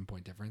 So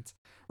 7-point difference.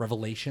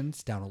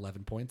 Revelations down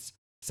 11 points,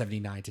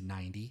 79 to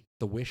 90.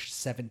 The Wish,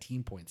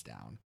 17 points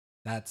down.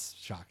 That's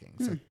shocking.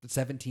 So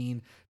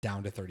 17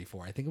 down to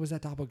 34. I think it was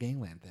that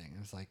Doppelgangland thing. It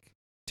was like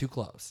too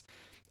close.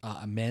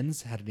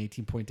 Men's had an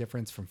 18-point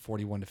difference from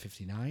 41 to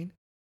 59.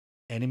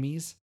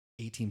 Enemies,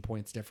 18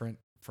 points different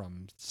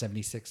from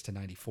 76 to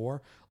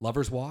 94.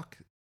 Lover's Walk,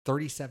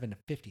 37 to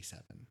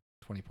 57,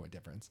 20-point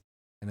difference.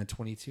 And then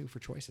 22 for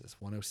Choices,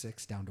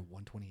 106 down to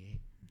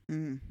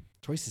 128.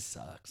 Choices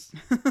sucks.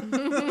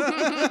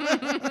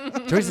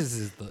 Choices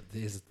is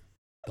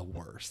the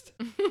worst.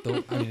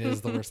 It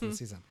is the worst of the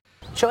season.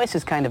 Choice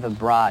is kind of a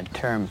broad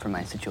term for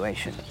my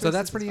situation. So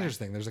that's pretty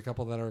interesting. There's a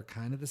couple that are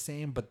kind of the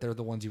same, but they're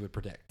the ones you would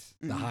predict.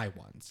 The high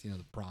ones.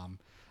 The Prom.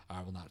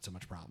 Well, not so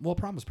much Prom. Well,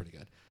 Prom was pretty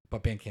good.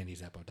 But Band Candy,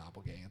 Zeppo,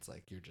 Doppelgang, it's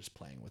like you're just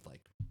playing with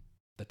like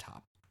the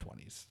top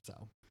 20s.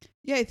 So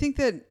Yeah, I think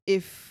that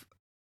if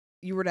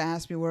you were to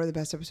ask me what are the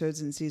best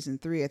episodes in season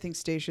 3, I think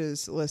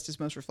Stasia's list is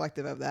most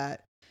reflective of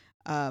that.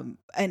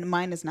 And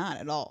mine is not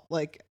at all.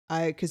 Like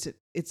because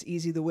it's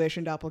easy, The Wish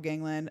and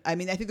Doppelgangland. I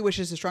mean, I think The Wish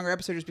is a stronger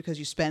episode just because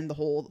you spend the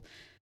whole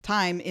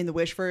time in The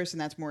Wish first,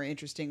 and that's more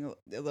interesting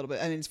a little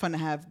bit. I mean, it's fun to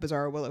have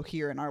Bizarro Willow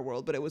here in our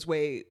world, but it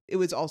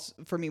was also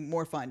for me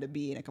more fun to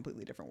be in a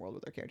completely different world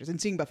with our characters. And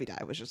seeing Buffy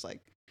die was just like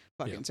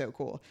fucking so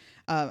cool.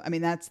 I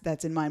mean,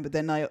 that's in mind, but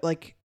then I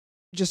like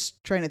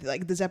just trying to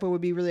like the Zeppo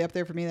would be really up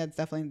there for me. That's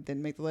definitely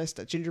didn't make the list.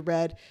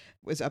 Gingerbread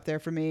was up there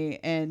for me,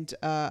 and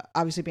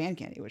obviously Band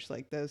Candy, which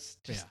like those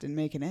just didn't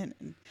make it in.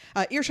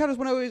 And, Earshot is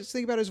one I always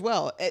think about as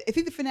well. I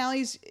think the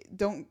finales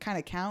don't kind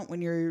of count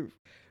when you're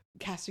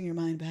casting your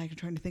mind back and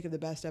trying to think of the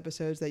best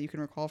episodes that you can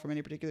recall from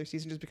any particular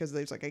season, just because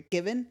there's like a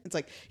given. It's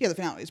like the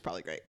finale is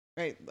probably great,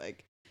 right?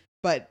 Like,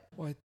 but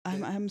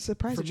I'm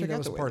surprised for to me, check that out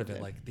was the part of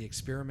it. Like the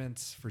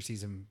experiments for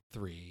season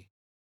 3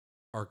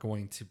 are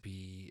going to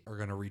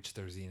reach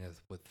their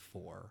zenith with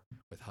 4,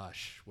 with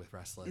Hush, with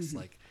Restless. Mm-hmm.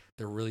 Like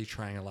they're really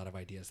trying a lot of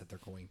ideas that they're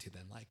going to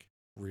then like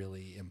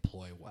really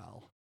employ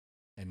well,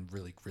 and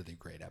really, really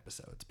great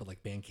episodes. But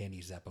like Band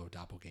Candy, Zeppo,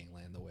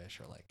 Doppelgangland, The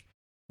Wish are like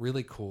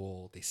really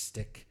cool. They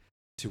stick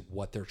to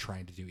what they're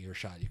trying to do.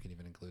 Earshot you can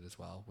even include as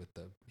well with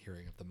the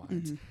Hearing of the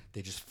Minds.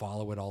 They just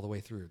follow it all the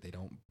way through. They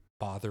don't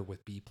bother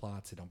with B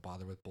plots. They don't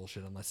bother with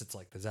bullshit unless it's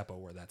like the Zeppo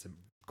where that's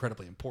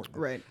incredibly important.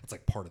 Right. It's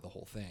like part of the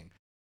whole thing.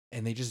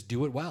 And they just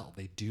do it well.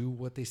 They do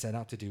what they set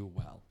out to do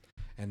well.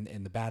 And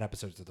the bad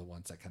episodes are the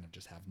ones that kind of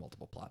just have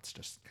multiple plots,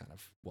 just kind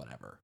of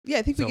whatever. Yeah,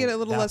 I think we So get a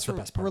little that's less the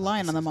best part about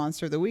reliant this on the season.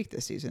 monster of the week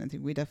this season. I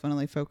think we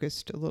definitely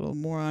focused a little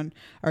more on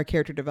our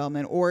character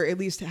development, or at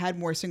least had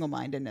more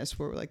single-mindedness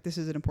where we're like, this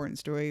is an important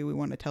story. We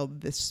want to tell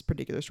this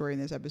particular story in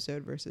this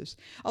episode versus,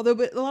 but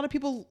a lot of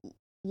people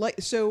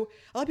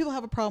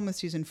have a problem with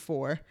season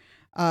 4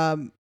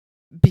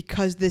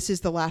 because this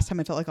is the last time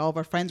I felt like all of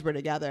our friends were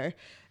together.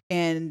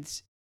 And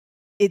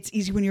it's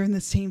easy when you're in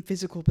the same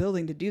physical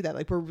building to do that.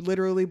 Like we're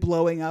literally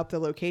blowing up the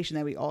location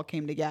that we all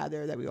came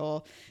together, that we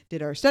all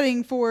did our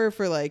studying for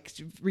like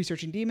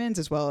researching demons,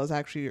 as well as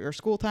actually our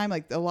school time.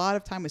 Like a lot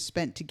of time was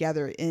spent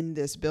together in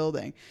this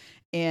building.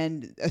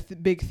 And a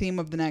big theme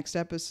of the next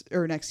episode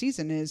or next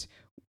season is,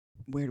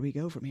 where do we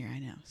go from here? I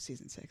know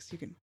season 6, you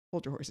can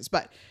hold your horses,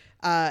 but,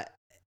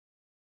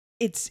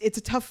 it's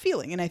a tough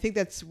feeling. And I think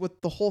that's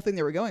what the whole thing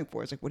they were going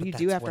for is like, what do you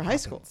do after high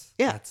school?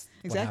 Yeah, That's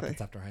exactly. what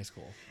happens after high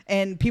school.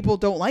 And people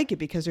don't like it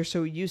because they're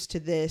so used to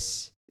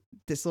this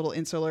little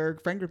insular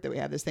friend group that we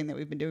have, this thing that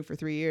we've been doing for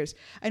 3 years.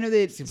 I know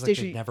that Seems like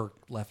they never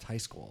left high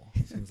school.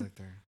 Seems like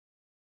they're...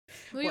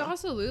 Well, you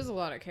also lose a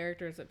lot of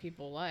characters that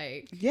people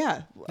like.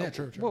 Yeah.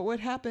 True. What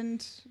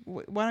happened?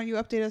 Why don't you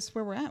update us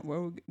where we're at?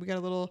 Where we got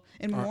a little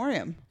in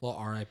memoriam. Well,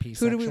 R.I.P.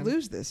 Who do we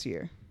lose this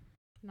year?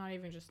 Not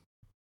even just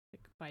like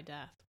by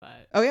death,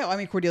 but Oh yeah, I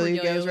mean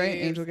Cordelia goes, right?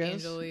 leaves, Angel goes.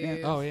 Angel Yeah.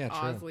 leaves, Oh, yeah,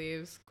 Oz true.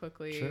 leaves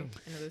quickly True.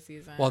 into the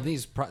season. Well,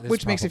 this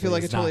Which makes it feel probably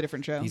like a is totally not-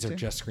 different show, These are too.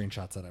 just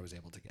screenshots that I was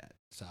able to get.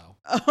 So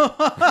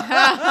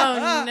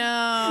Oh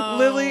no,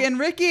 Lily and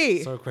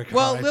Ricky. So quick,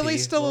 Well, RIP.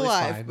 Lily's still Lily's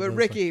alive, fine. but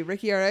Lily's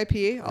Ricky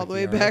R.I.P. all the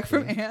way Ricky, back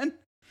from RIP. Anne.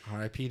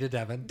 R.I.P. to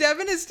Devin.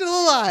 Devin is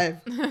still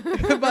alive,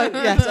 but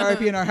yes,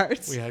 R.I.P. in our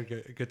hearts. We had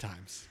good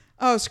times.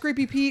 Oh,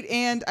 Scrapey Pete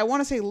and I want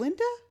to say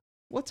Linda.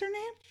 What's her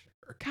name?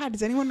 God,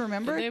 does anyone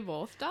remember? Did they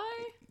both die?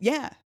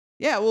 Yeah.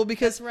 Well,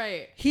 because That's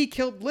right. he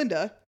killed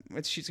Linda.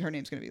 Her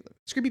name's gonna be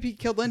Scrapey Pete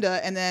killed Linda,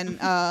 and then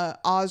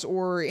Oz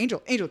or Angel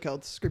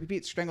killed Scrapey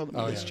Pete, strangled him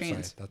Oh with yeah, his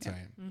chains. that's right.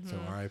 So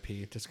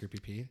R.I.P. to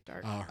Scroopy P.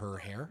 Dark. Her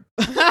hair.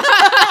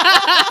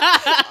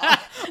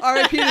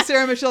 R.I.P. to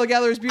Sarah Michelle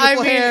Gellar's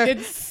beautiful hair.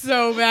 it's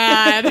so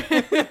bad.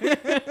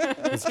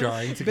 It's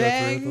jarring to go through the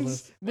Bangs.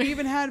 list. We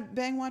even had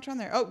Bang Watch on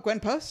there. Oh, Gwen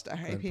Post. Gwen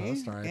R.I.P.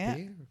 Post, R.I.P. Yeah.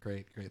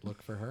 Great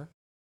look for her.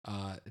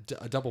 A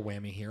double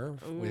whammy here.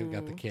 We've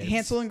got the kids.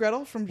 Hansel and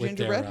Gretel from with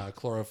Gingerbread. their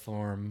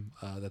chloroform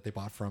that they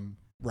bought from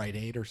Rite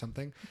Aid or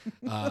something,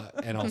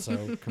 and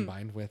also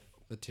combined with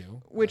the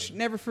two. Which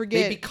never they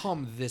forget,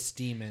 become this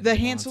demon. the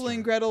Hansel monster-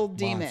 and Gretel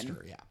demon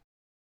monster, yeah.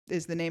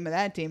 is the name of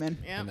that demon.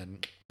 Yep. And then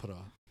put a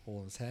hole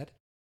in his head.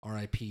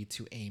 R.I.P.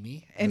 to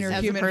Amy. In her As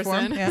a human person.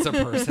 form. Yeah. As a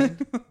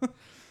person.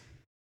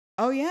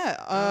 Oh yeah,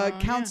 yeah.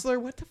 counselor.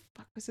 What the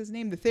fuck was his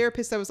name? The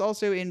therapist that was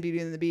also in Beauty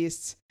and the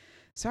Beast.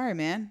 Sorry,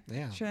 man.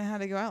 Yeah. Shouldn't have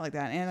had to go out like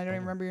that. And I don't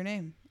even remember your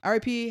name.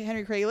 R.I.P.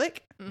 Henry Kralik,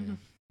 Mhm.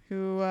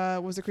 who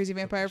was a crazy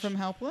vampire from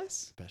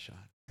Helpless. Best shot.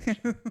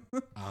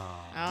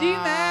 Ah.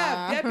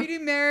 DMAP, Deputy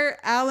Mayor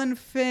Alan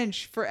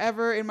Finch,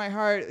 forever in my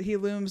heart. He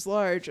looms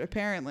large,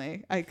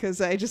 apparently, because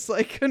I just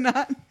like could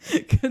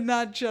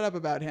not shut up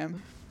about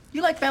him.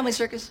 You like Family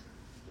Circus?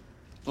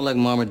 I like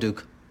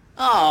Marmaduke.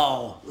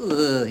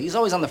 Oh, he's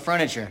always on the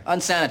furniture.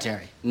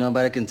 Unsanitary.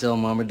 Nobody can tell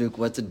Marmaduke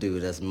what to do.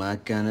 That's my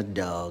kind of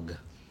dog.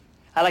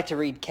 I like to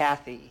read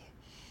Kathy.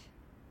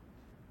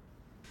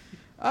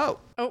 Oh,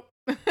 Oh.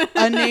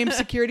 unnamed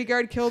security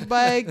guard killed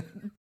by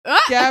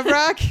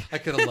Gavrok. I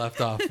could have left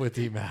off with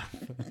D-Math,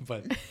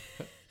 but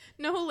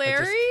No, I just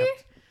Larry?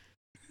 kept-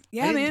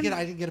 Yeah, I man.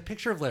 didn't get a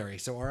picture of Larry.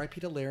 So R.I.P.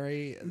 to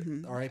Larry.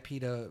 R.I.P.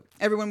 to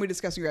Everyone we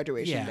discussed in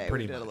graduation yeah, day.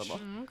 pretty we did much. a little.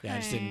 Yeah, I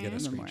just didn't get a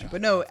Okay. screenshot.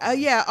 But no,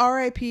 yeah,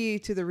 R.I.P.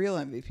 to the real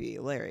MVP,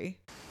 Larry.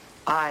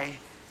 I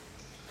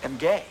am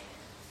gay.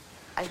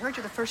 I heard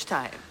you the first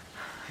time.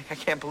 I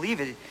can't believe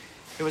it.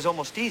 It was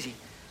almost easy.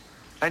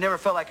 I never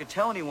felt I could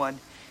tell anyone.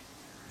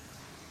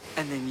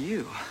 And then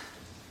you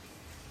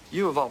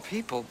of all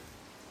people,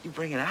 you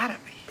bring it out of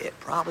me. It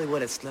probably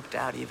would have slipped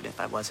out even if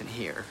I wasn't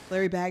here.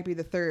 Larry Bagby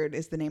III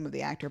is the name of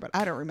the actor, but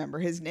I don't remember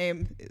his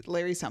name.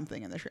 Larry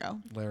something in the show.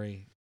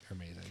 Larry, you're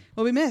amazing.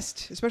 Well, we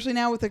missed, especially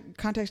now with the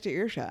context to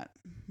Earshot.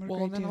 What a Well,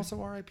 great and then dude. also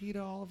R.I.P.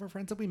 to all of our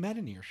friends that we met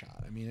in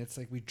Earshot. I mean, it's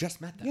like we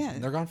just met them. Yeah.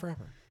 And they're gone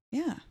forever.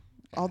 Yeah.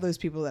 All those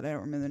people that I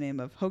don't remember the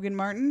name of. Hogan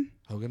Martin,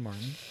 Hogan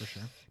Martin, for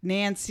sure.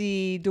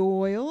 Nancy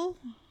Doyle,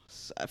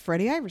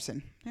 Freddie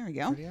Iverson. There we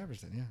go. Freddie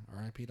Iverson, yeah.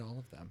 R.I.P. to all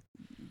of them.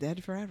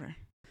 Dead forever.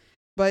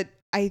 But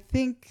I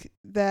think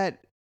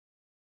that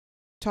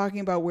talking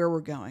about where we're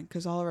going,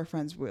 because all of our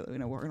friends, we're going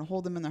to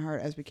hold them in the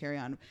heart as we carry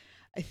on.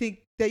 I think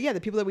that, yeah, the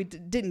people that we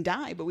didn't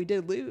die, but we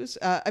did lose.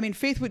 I mean,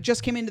 Faith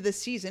just came into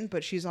this season,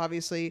 but she was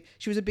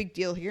a big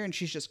deal here, and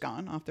she's just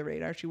gone off the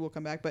radar. She will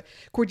come back. But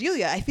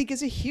Cordelia, I think,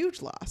 is a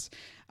huge loss.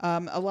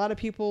 A lot of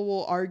people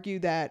will argue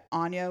that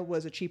Anya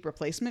was a cheap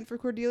replacement for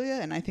Cordelia,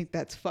 and I think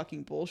that's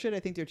fucking bullshit. I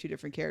think they're two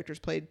different characters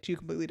played two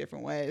completely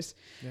different ways.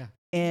 Yeah.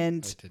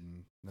 And I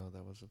didn't know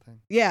that was a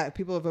thing. yeah,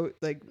 people have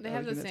like They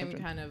have the argued that same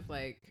sometimes. kind of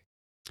like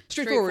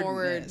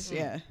Straightforwardness,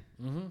 yeah.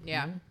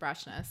 Yeah,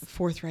 brashness.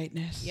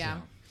 Forthrightness.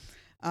 Yeah.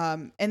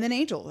 And then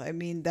Angel. I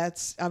mean,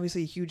 that's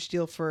obviously a huge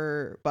deal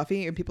for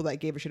Buffy and people that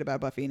gave a shit about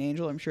Buffy and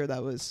Angel. I'm sure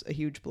that was a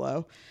huge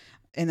blow.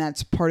 And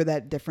that's part of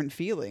that different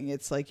feeling.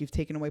 It's like you've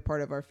taken away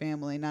part of our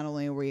family. Not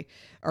only are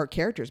our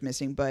characters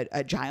missing, but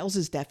Giles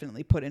is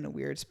definitely put in a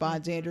weird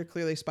spot. Xander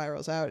clearly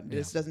spirals out.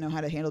 Just doesn't know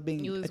how to handle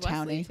being You lose a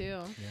townie. Wesley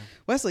too.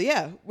 Wesley,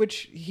 yeah,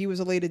 which he was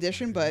a late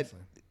addition, but Wesley.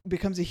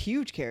 becomes a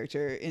huge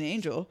character in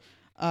Angel.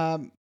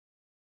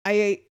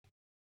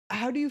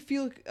 How do you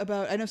feel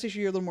about? I know, Sasha,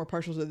 you're a little more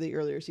partial to the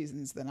earlier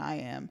seasons than I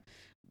am.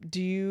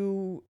 Do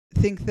you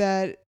think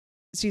that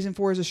season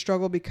 4 is a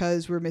struggle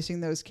because we're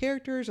missing those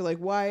characters, or like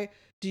why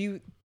do you?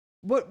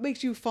 What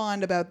makes you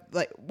fond about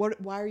like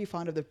what? Why are you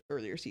fond of the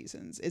earlier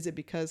seasons? Is it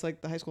because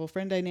like the high school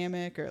friend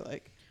dynamic, or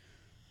like?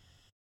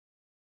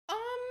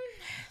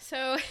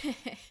 So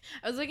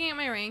I was looking at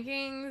my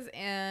rankings,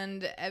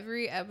 and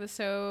every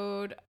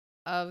episode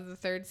of the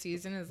third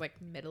season is like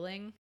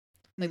middling.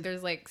 Like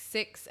there's like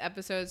 6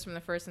 episodes from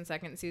the first and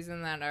second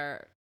season that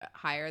are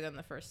higher than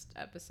the first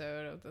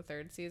episode of the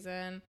third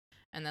season,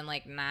 and then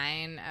like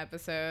 9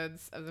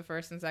 episodes of the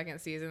first and second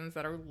seasons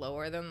that are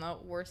lower than the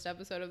worst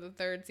episode of the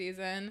third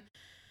season,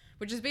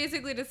 which is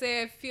basically to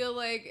say I feel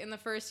like in the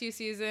first 2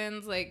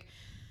 seasons, like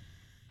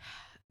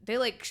they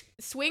like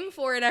swing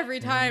for it every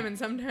time, and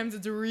sometimes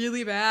it's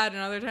really bad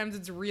and other times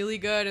it's really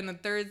good, and the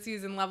third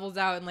season levels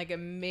out in like a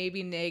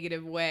maybe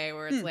negative way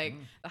where it's like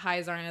the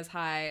highs aren't as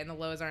high and the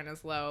lows aren't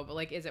as low, but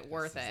like is it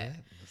worth it?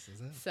 This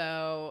is it.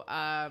 So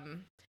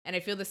and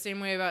I feel the same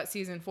way about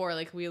season 4.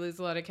 Like we lose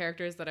a lot of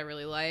characters that I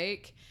really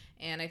like,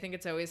 and I think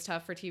it's always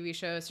tough for TV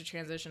shows to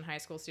transition high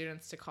school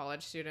students to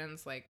college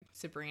students. Like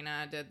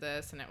Sabrina did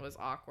this and it was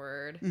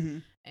awkward.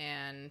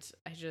 And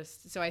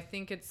I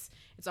think it's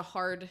a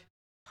hard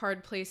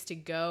place to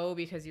go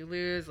because you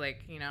lose,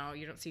 like, you know,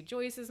 you don't see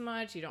Joyce as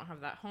much, you don't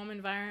have that home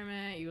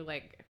environment, you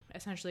like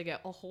essentially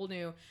get a whole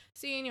new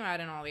scene, you add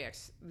in all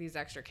these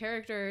extra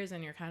characters,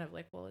 and you're kind of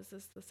like, well, is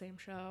this the same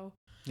show?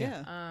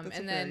 Yeah.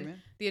 And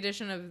then the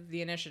addition of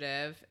the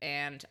Initiative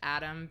and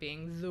Adam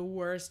being the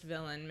worst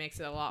villain makes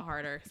it a lot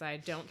harder because I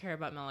don't care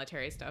about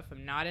military stuff.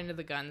 I'm not into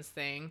the guns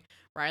thing.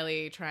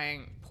 Riley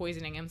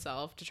poisoning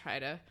himself to try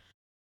to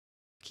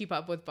keep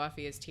up with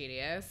Buffy is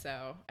tedious,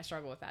 so I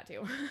struggle with that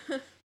too.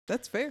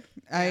 That's fair.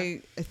 Yeah.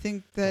 I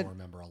think that don't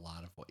remember a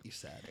lot of what you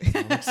said. So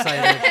I'm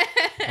excited.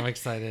 I'm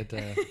excited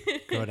to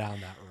go down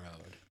that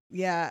road.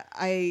 yeah,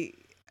 I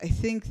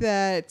think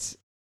that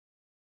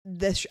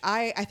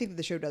I think that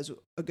the show does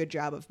a good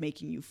job of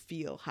making you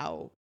feel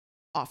how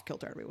off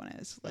kilter everyone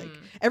is. Like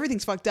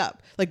everything's fucked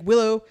up. Like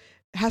Willow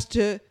has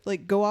to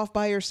like go off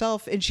by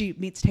herself and she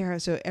meets Tara,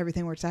 so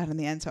everything works out in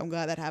the end. So I'm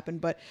glad that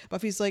happened. But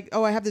Buffy's like,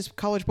 oh, I have this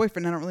college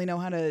boyfriend. I don't really know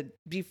how to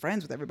be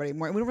friends with everybody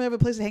anymore. We don't really have a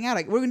place to hang out.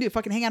 Like, what are we gonna do?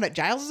 Fucking hang out at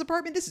Giles'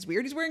 apartment? This is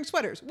weird. He's wearing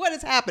sweaters. What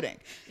is happening?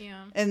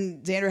 Yeah.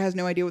 And Xander has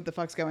no idea what the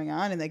fuck's going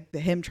on. And like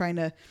him trying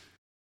to,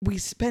 we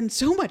spend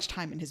so much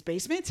time in his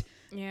basement.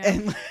 Yeah.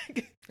 And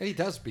like, And he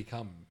does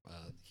become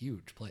a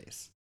huge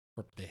place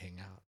where they hang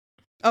out.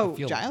 oh, I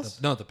feel Giles?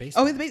 the basement.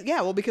 Oh, in the yeah,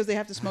 well, because they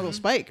have to smuggle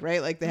Spike,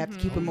 right? Like they have to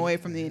keep him away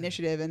from the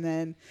Initiative, and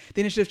then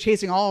the Initiative's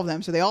chasing all of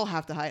them, so they all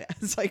have to hide.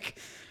 It's like,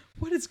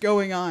 what is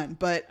going on?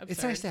 But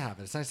it's nice to have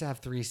it. It's nice to have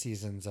 3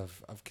 seasons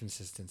of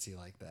consistency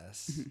like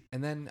this.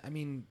 And then, I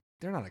mean,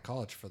 they're not at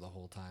college for the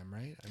whole time,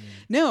 right? I mean,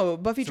 no,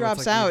 Buffy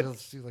drops out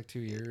let's do like 2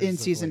 years in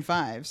season like,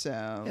 5.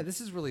 So yeah,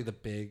 this is really the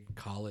big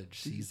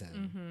college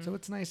season. So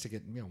it's nice to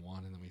get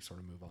one, and then we sort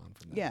of move on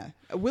from that. Yeah,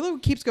 Willow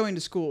keeps going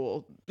to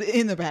school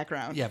in the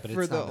background. Yeah, but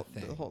for it's not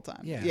the whole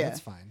time. Yeah,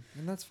 that's fine,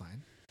 and that's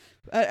fine.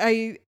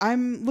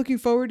 I'm looking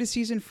forward to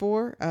season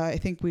 4. I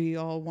think we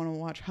all want to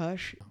watch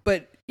Hush,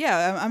 but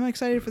yeah, I'm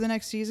excited for the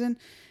next season.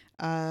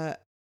 I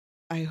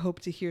hope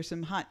to hear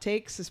some hot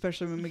takes,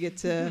 especially when we get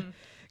to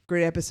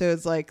great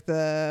episodes like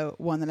the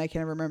one that I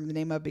can't remember the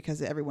name of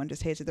because everyone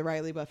just hates it. The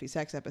Riley Buffy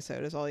sex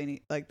episode is all you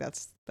need. Like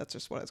that's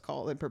just what it's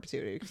called in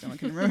perpetuity because no one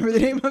can remember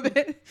the name of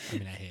it. I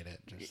mean, I hate it.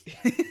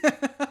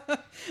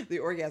 Just the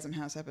Orgasm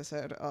House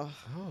episode. Oh.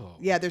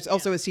 Yeah, there's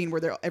also a scene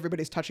where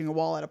everybody's touching a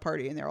wall at a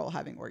party and they're all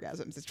having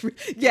orgasms.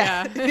 It's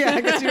yeah.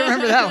 I guess you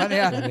remember that one.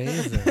 Yeah,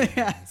 amazing.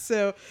 Yeah,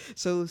 so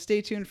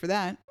stay tuned for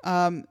that.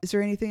 Is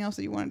there anything else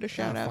that you wanted to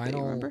shout out that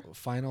you remember?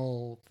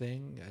 Final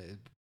thing.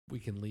 We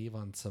can leave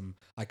on some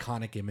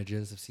iconic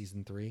images of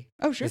season 3.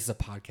 Oh, sure. This is a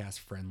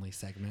podcast-friendly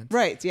segment.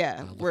 Right,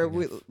 yeah. We're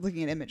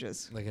looking at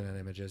images. Looking at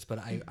images. But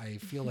I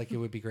feel like it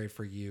would be great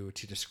for you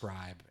to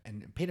describe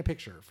and paint a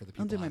picture for the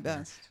people I'll do my out there.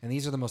 best. And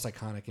these are the most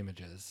iconic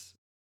images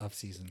of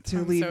season 3.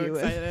 To leave you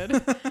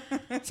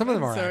with. Some of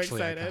them are so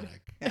actually excited.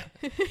 iconic.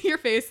 Yeah. Your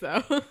face,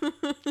 though.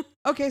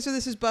 Okay, so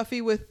this is Buffy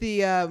with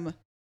the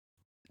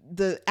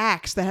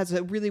axe that has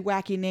a really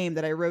wacky name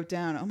that I wrote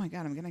down. Oh my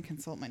god, I'm gonna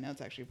consult my notes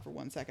actually for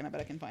 1 second. I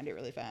bet I can find it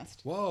really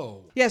fast.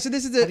 Whoa. Yeah, so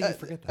this is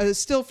a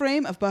still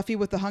frame of Buffy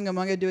with the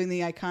Hungamunga doing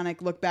the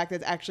iconic look back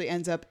that actually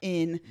ends up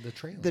in the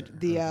trailer,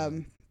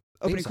 the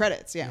opening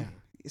credits. Yeah.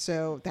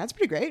 So that's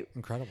pretty great.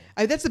 Incredible.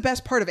 That's the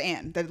best part of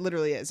Anne. That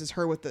literally is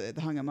her with the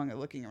Hungamunga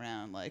looking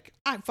around like,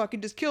 I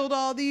fucking just killed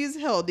all these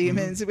hell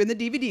demons in the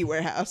DVD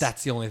warehouse.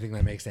 That's the only thing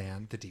that makes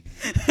Anne the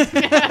DVD.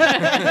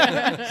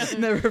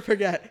 Never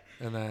forget.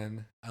 And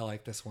then I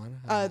like this one.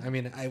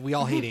 We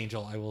all hate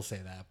Angel. I will say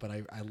that, but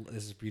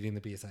this is Beauty and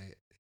the Beast.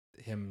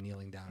 Him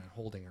kneeling down and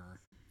holding her.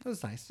 That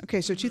was nice.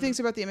 Okay, so 2 things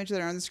about the image that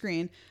are on the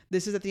screen.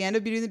 This is at the end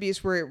of Beauty and the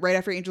Beast, where right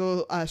after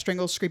Angel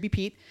strangles Scrapey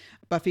Pete,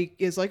 Buffy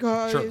is like,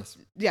 shirtless.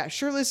 Yeah,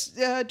 shirtless,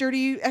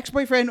 dirty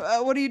ex-boyfriend.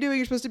 What are you doing?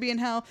 You're supposed to be in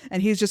hell.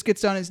 And he just gets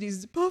down on his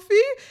knees, Buffy,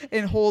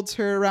 and holds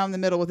her around the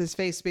middle with his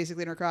face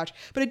basically in her crotch.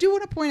 But I do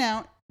want to point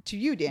out to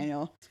you,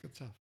 Daniel. That's good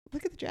stuff.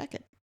 Look at the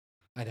jacket.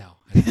 I know.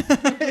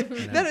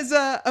 That is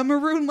a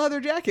maroon leather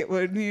jacket.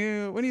 Wouldn't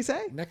you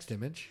say? Next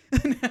image.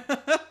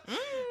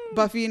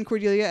 Buffy and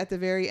Cordelia at the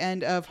very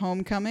end of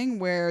Homecoming,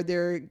 where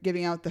they're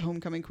giving out the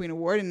Homecoming Queen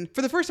Award. And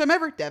for the first time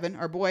ever, Devin,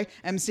 our boy,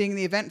 emceeing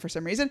the event for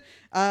some reason.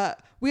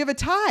 We have a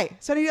tie,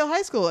 Sunnydale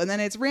High School. And then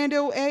it's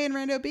Rando A and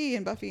Rando B.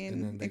 And Buffy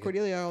and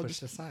Cordelia are all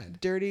just aside.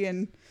 Dirty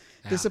and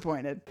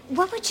disappointed.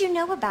 What would you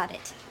know about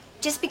it?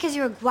 Just because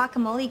you're a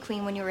guacamole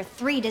queen when you were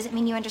 3 doesn't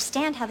mean you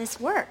understand how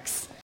this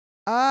works.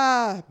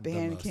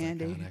 Band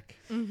candy.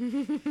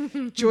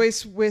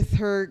 Joyce with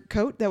her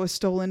coat that was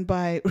stolen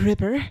by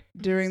Ripper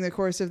during the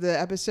course of the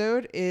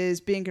episode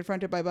is being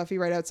confronted by Buffy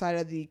right outside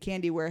of the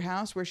candy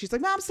warehouse where she's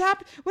like, Mom,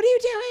 stop. What are you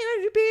doing? What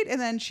are you beat? And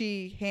then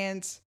she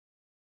hands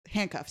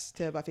handcuffs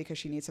to Buffy because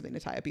she needs something to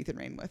tie up Ethan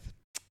Rain with.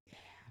 Yeah.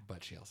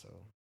 But she knows the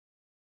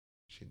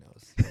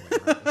way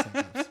around the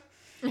handcuffs.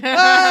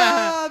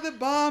 The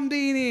bomb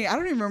beanie. I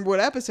don't even remember what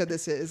episode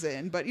this is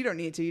in, but you don't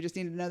need to. You just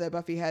need to know that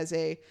Buffy has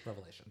a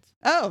Revelations.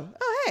 Oh,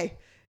 hey.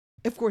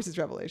 Of course it's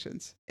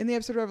Revelations. In the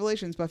episode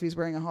Revelations, Buffy's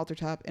wearing a halter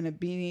top and a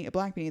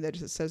black beanie that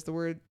just says the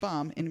word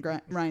bomb in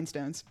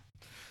rhinestones.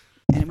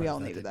 And we all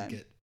needed that.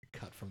 Get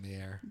cut from the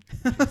air.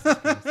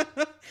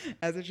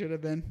 As it should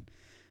have been.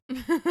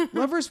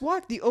 Lover's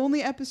Walk, the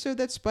only episode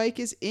that Spike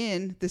is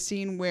in, the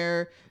scene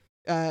where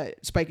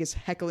Spike is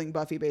heckling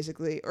Buffy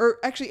basically, or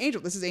actually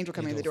Angel. This is Angel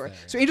coming in the door.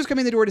 So Angel's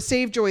coming in the door to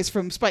save Joyce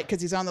from Spike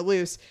because he's on the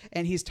loose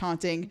and he's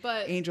taunting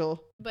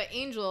Angel. But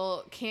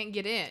Angel can't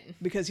get in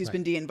because he's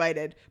been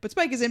de-invited. But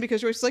Spike is in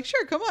because Joyce is like,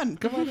 sure, come on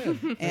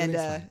in.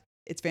 And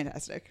it's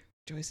fantastic.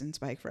 Joyce and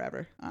Spike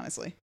forever,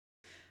 honestly.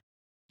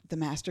 The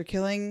Master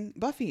killing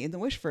Buffy in the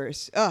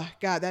Wishverse. Oh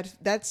god,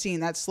 that scene,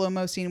 that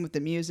slow-mo scene with the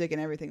music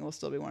and everything will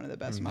still be one of the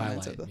best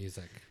moments of the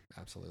music.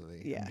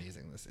 Absolutely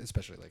amazing. This,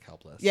 especially like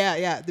Helpless.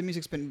 Yeah. The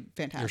music's been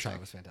fantastic. Your shot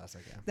was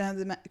fantastic. Yeah. Now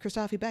the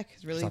Christophe Beck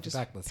is really just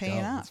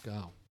paying off. Let's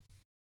go.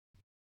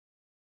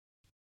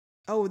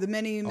 Oh, the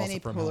many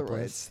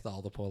Polaroids.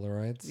 All the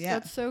Polaroids. Yeah,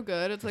 that's so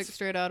good. It's like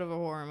straight out of a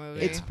horror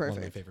movie. It's perfect. One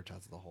of my favorite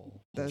shots of the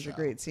whole. That was a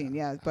great scene.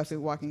 Yeah, Buffy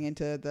walking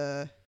into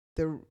the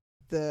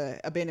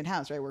abandoned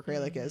house, right where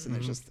Kralik is, and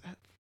there's just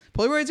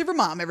Polaroids of her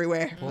mom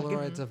everywhere.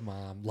 Polaroids of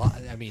mom.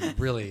 I mean,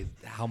 really,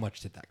 how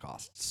much did that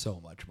cost?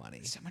 So much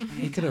money. So much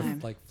money. He could have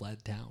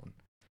fled town.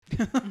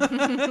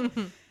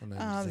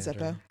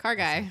 Zeppo. Car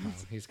guy.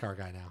 He's car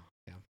guy now.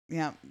 Yeah.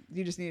 Yeah.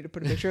 You just needed to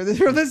put a picture of this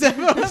from the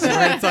Zeppo.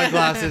 Red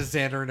sunglasses,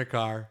 Xander in a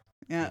car.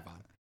 Yeah.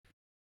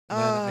 And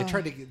then I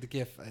tried to get the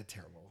GIF.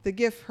 Terrible. The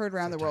GIF heard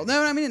around the world.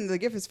 No, I mean the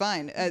GIF is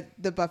fine.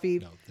 The Buffy.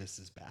 No, this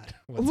is bad.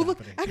 What's Well, look,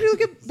 happening? actually,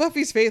 look at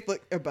Buffy's face.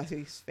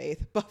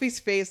 Buffy's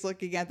face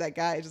looking at that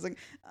guy, just like,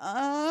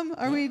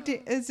 are we?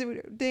 Is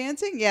it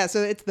dancing? Yeah.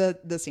 So it's the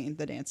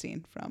dance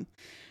scene from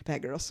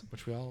Bad Girls,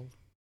 which we all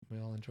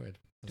enjoyed.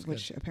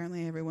 Which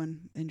apparently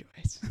everyone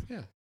enjoys.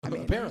 Yeah. I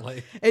mean,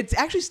 apparently it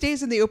actually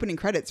stays in the opening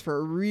credits for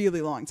a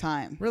really long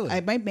time. Really?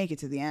 I might make it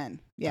to the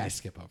end. Yeah. I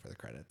skip over the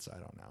credits, so I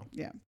don't know.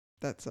 Yeah,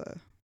 that's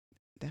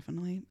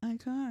definitely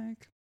iconic.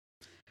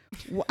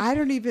 Well, I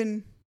don't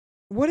even.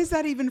 What is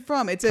that even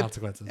from? It's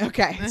Consequences.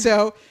 Okay,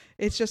 so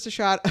it's just a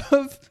shot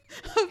of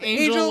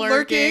Angel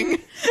lurking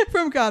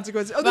from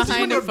Consequences. Oh,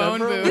 behind a phone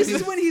booth. This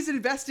is when he's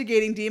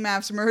investigating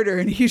DMAF's murder,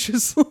 and he's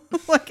just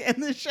like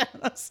in the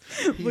shadows,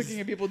 looking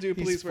at people do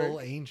police work. He's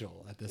full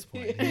Angel at this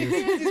point.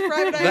 He's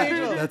Private Eye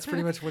Angel. That's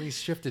pretty much when he's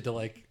shifted to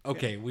like,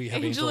 okay, we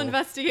have Angel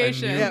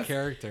investigation. A new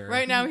character.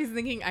 Right now, he's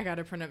thinking, I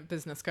gotta print up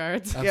business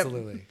cards.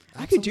 Absolutely.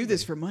 I could do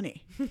this for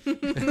money.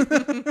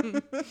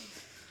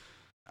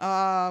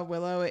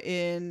 Willow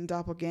in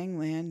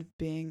Doppelgangland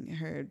being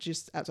her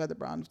just outside the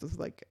Bronze with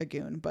like a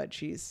goon, but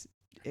she's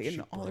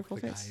in all her full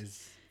face.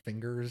 Guy's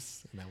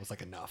fingers, and that was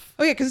like enough.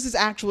 Oh yeah, because this is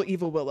actual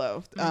evil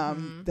Willow.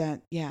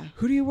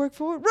 Who do you work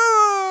for?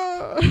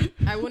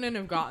 I wouldn't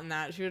have gotten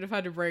that. She would have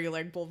had to break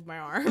like both my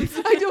arms.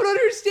 I don't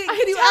understand.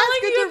 Can you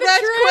ask a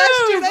direct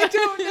question? I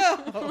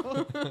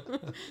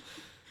don't know.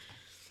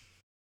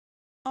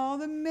 Oh,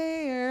 the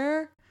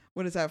mayor.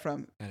 What is that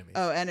from? Enemies.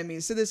 Oh,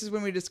 Enemies. So this is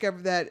when we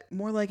discovered that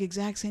more like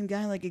exact same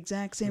guy.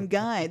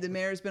 The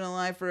mayor's been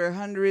alive for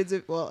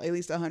at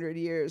least 100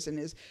 years, and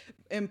he's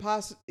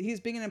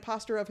being an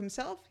imposter of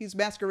himself. He's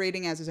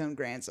masquerading as his own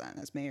grandson,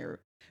 as Mayor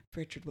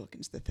Richard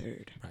Wilkins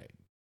III. Right.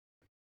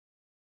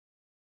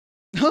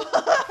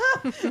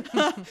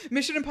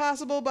 Mission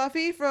Impossible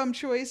Buffy from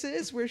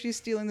Choices, where she's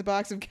stealing the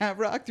box of Cat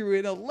Rock through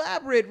an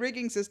elaborate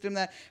rigging system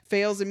that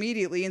fails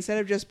immediately instead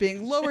of just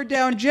being lowered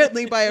down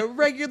gently by a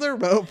regular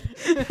rope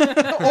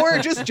or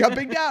just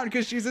jumping down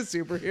because she's a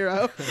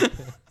superhero.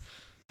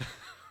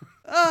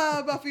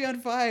 Buffy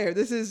on Fire.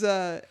 This is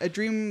a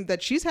dream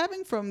that she's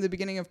having from the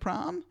beginning of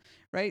Prom.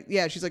 Right?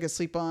 Yeah, she's like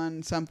asleep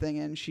on something,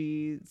 and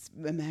she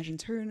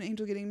imagines her and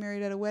Angel getting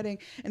married at a wedding,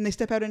 and they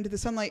step out into the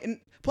sunlight, and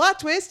plot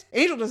twist,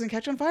 Angel doesn't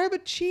catch on fire,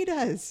 but she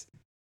does.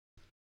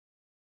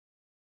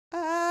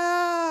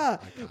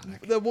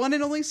 Iconic. The one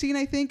and only scene,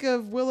 I think,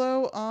 of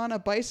Willow on a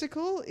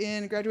bicycle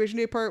in Graduation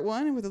Day Part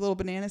 1 with a little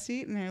banana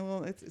seat,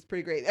 and it's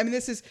pretty great. I mean,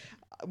 this is,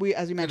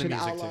 as we mentioned,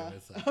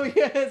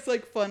 it's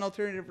like fun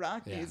alternative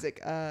rock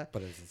music. But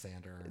it's the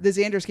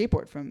Xander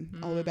skateboard from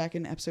all the way back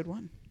in episode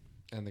 1.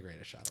 And the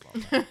greatest shot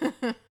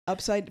of all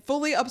time.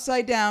 Fully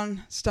upside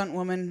down stunt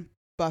woman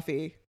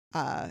Buffy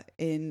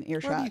in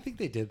earshot. Why do you think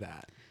they did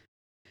that?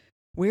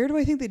 Where do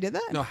I think they did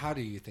that? No, how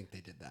do you think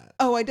they did that?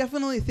 Oh, I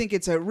definitely think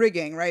it's a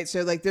rigging, right?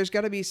 So like, there's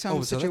got to be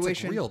some situation.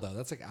 That's like real though.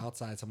 That's like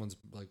outside. Someone's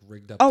like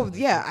rigged up. Oh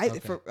yeah,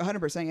 for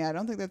 100%. Yeah, I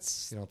don't think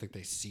that's. You don't think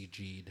they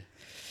CG'd?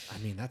 I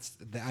mean,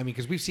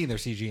 because we've seen their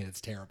CG and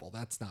it's terrible.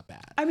 That's not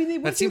bad. I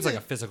mean, that seems like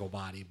a physical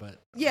body,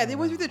 but yeah, they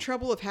went through the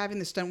trouble of having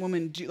the stunt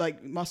woman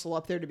muscle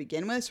up there to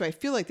begin with. So I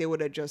feel like they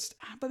would have just,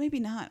 but maybe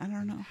not. I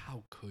don't know.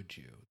 How could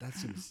you? That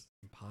seems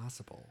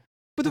impossible.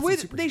 But the way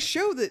that they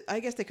show that,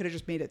 I guess they could have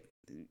just made it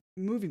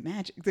movie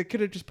magic. They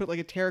could have just put like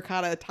a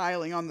terracotta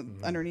tiling on the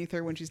underneath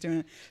her when she's doing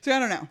it. So I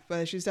don't know,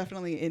 but she's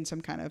definitely in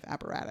some kind of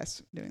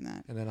apparatus doing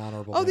that. And then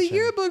honorable. Oh, the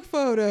yearbook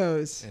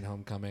photos in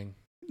Homecoming.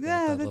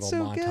 Yeah, that's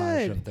so montage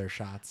good. Of their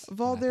shots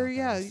of all their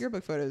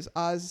yearbook photos.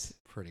 Oz,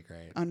 pretty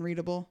great,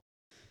 unreadable,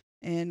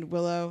 and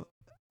Willow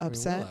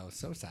upset. Willow,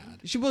 so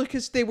sad.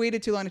 Because they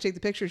waited too long to take the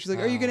picture. She's like,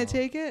 "Are you gonna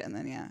take it?" And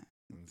then and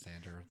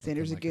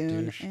Xander's a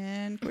goon,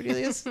 and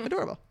Cordelia's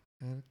adorable.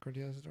 And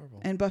Cordelia's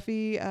adorable. And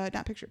Buffy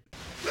not pictured.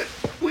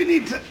 We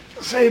need to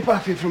save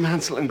Buffy from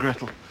Hansel and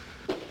Gretel.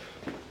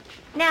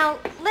 Now,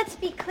 let's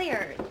be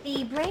clear.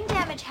 The brain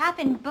damage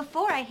happened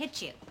before I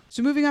hit you.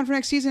 So moving on for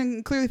next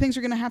season, clearly things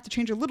are going to have to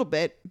change a little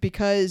bit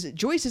because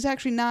Joyce is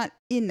actually not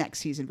in next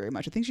season very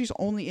much. I think she's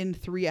only in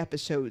 3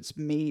 episodes,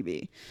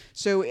 maybe.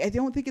 So I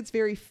don't think it's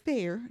very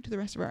fair to the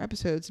rest of our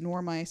episodes,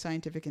 nor my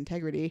scientific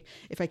integrity,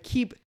 if I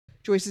keep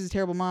Joyce is a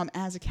terrible mom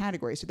as a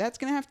category. So that's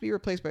going to have to be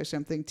replaced by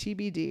something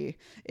TBD.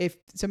 If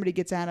somebody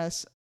gets at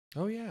us,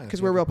 oh yeah,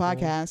 because we're a real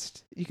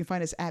podcast, you can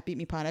find us at Beat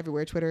Me Pod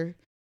everywhere, Twitter,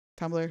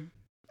 Tumblr,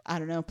 I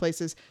don't know,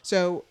 places.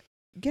 So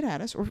get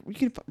at us, or you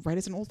can write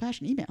us an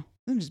old-fashioned email.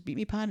 Then just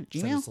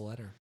beatmepod@gmail.com. Send us a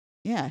letter.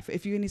 Yeah,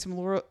 if you need some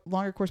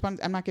longer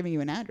correspondence, I'm not giving you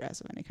an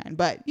address of any kind,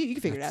 but you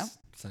can figure it out.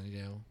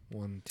 Sunnydale,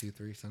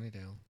 123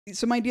 Sunnydale.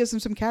 Some ideas,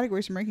 some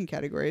categories, some ranking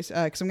categories,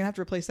 because I'm gonna have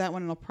to replace that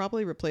one, and I'll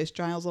probably replace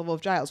Giles' level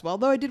of Giles. Well,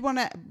 although I did want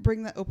to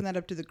open that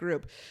up to the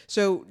group.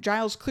 So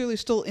Giles clearly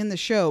still in the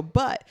show,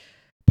 but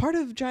part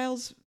of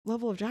Giles'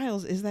 level of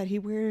Giles is that he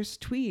wears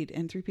tweed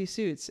and 3-piece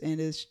suits and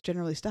is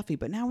generally stuffy.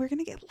 But now we're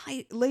going to get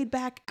laid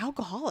back,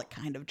 alcoholic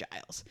kind of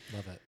Giles.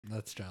 Love it.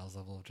 That's Giles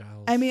level of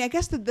Giles. I mean, I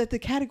guess that the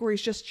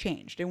category's just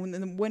changed.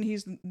 And when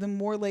he's the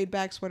more laid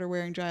back sweater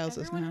wearing Giles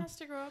is Everyone now. has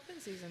to grow up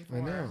in season 4.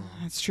 I know.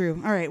 That's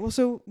true. All right. Well,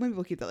 so maybe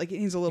we'll keep that. Like,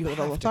 he's a little You bit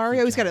of a have to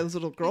Lothario. keep He's got Giles. his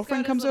little He's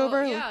girlfriend got his comes little-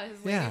 over. Yeah,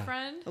 his lady Yeah.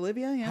 friend.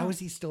 Olivia, yeah. How is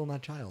he still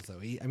not Giles though?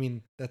 I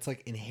mean, that's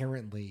like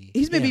inherently.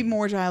 He's maybe him.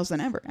 more Giles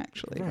than ever,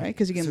 actually, right?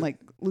 Because he can So-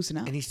 loosen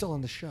up. And he's still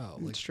on the show.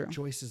 That's true.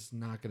 Joyce is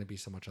not going to be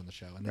so much on the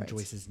show, and then Right.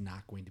 Joyce is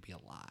not going to be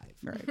alive.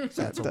 Right. So That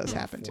that's a does rough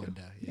happen too. one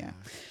to- Yeah.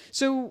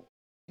 So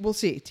we'll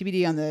see.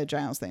 TBD on the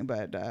Giles thing,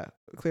 but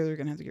clearly we're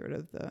gonna have to get rid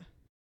of the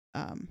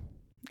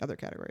other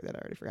category that I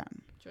already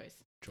forgotten.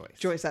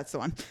 Joyce, that's the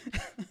one.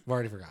 I've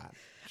already forgot.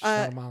 She's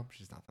not a mom.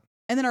 She's nothing.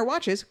 And then our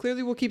watches.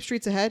 Clearly, we'll keep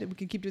Streets Ahead. We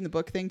can keep doing the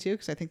book thing too,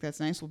 because I think that's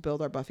nice. We'll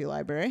build our Buffy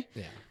library.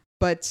 Yeah.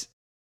 But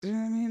I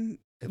mean,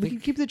 we can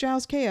keep the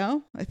Giles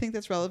KO. I think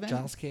that's relevant.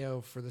 Giles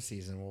KO for the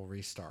season. We'll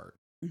restart.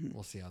 Mhm.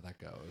 We'll see how that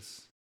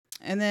goes.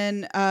 And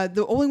then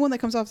the only one that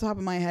comes off the top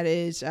of my head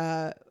is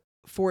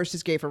Forrest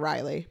is gay for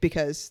Riley,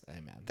 because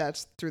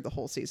that's through the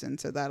whole season,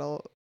 so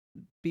that'll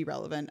be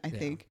relevant, I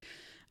think.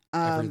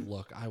 Every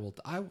look,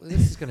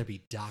 this is going to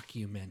be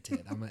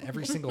documented.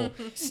 Every single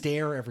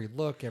stare, every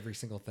look, every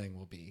single thing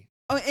will be.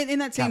 Oh, and in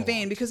that same cataloged.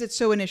 vein, because it's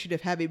so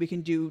initiative heavy, we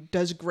can do,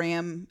 does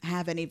Graham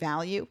have any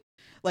value?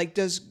 Like,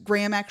 does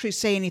Graham actually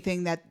say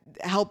anything that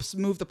helps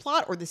move the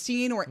plot or the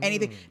scene or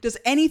anything? Does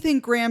anything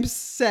Graham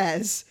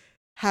says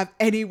have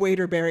any weight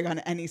or bearing on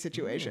any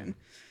situation?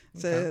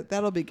 So Okay.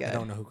 that'll be good. I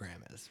don't know who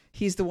Graham is.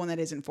 He's the one that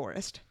isn't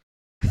Forrest.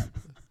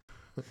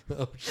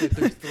 Oh shit!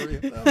 There's 3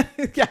 of them.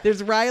 Yeah,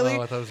 there's Riley,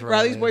 Oh, I thought it was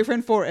Riley's Riley.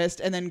 boyfriend Forrest,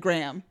 and then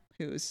Graham,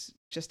 who's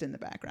just in the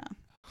background.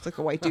 It's like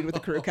a white dude with a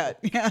crew cut.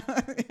 Yeah. I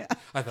thought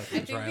I it was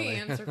think Riley. the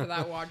answer for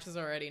that watch is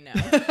already no.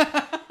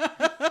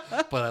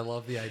 But I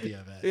love the idea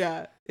of it.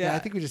 Yeah. I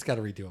think we just got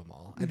to redo them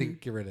all. I think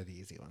get rid of the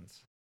easy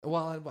ones.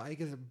 Well, I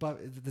guess, but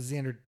the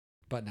Xander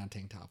button-down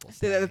tank top will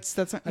stay. That's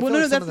I well, feel no,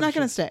 like some that's of them not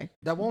going to should- stay.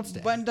 That won't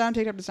stay. Button down,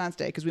 take up does not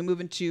stay because we move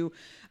into.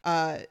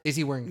 Is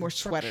he wearing more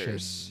construction?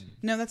 sweaters?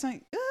 No, that's not.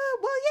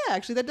 Well, yeah,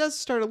 actually, that does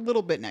start a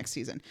little bit next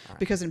season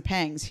because in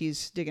Pangs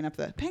he's digging up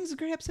the. Pangs is a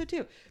great episode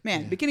too.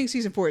 Man, beginning of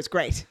season 4 is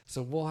great.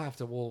 So we'll have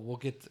to.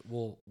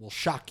 We'll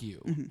shock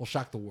you. We'll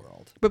shock the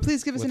world. But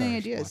please give us with any our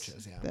ideas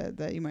watches, yeah.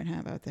 that you might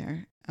have out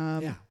there.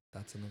 Yeah,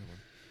 that's another one.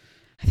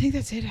 I think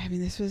that's it. I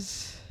mean, this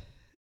was.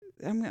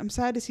 I'm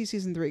sad to see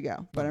season 3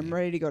 go, but I'm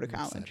ready to go to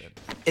college.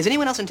 Is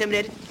anyone else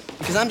intimidated?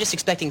 Because I'm just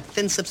expecting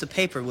thin slips of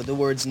paper with the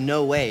words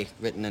 "No way"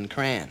 written in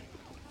crayon.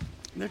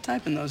 They're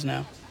typing those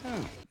now.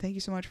 Oh. Thank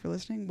you so much for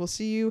listening. We'll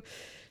see you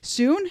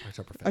soon,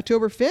 October 5th,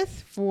 October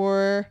 5th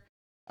for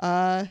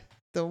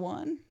the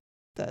one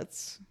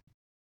that's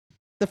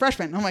the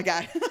freshman. Oh my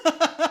God.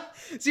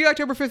 See you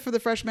October 5th for the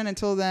freshman.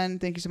 Until then,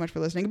 thank you so much for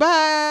listening.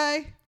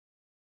 Bye.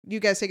 You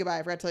guys say goodbye.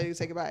 I forgot to tell you to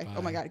say goodbye.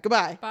 Oh my God.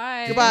 Goodbye.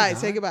 Bye. Goodbye.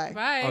 Say goodbye.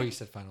 Bye. Oh, you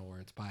said final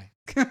words. Bye.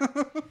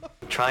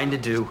 Trying to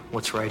do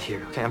what's right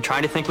here. Okay, I'm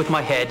trying to think with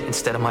my head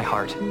instead of my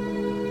heart.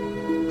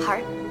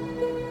 Heart?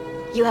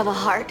 You have a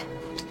heart?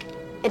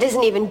 It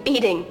isn't even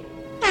beating.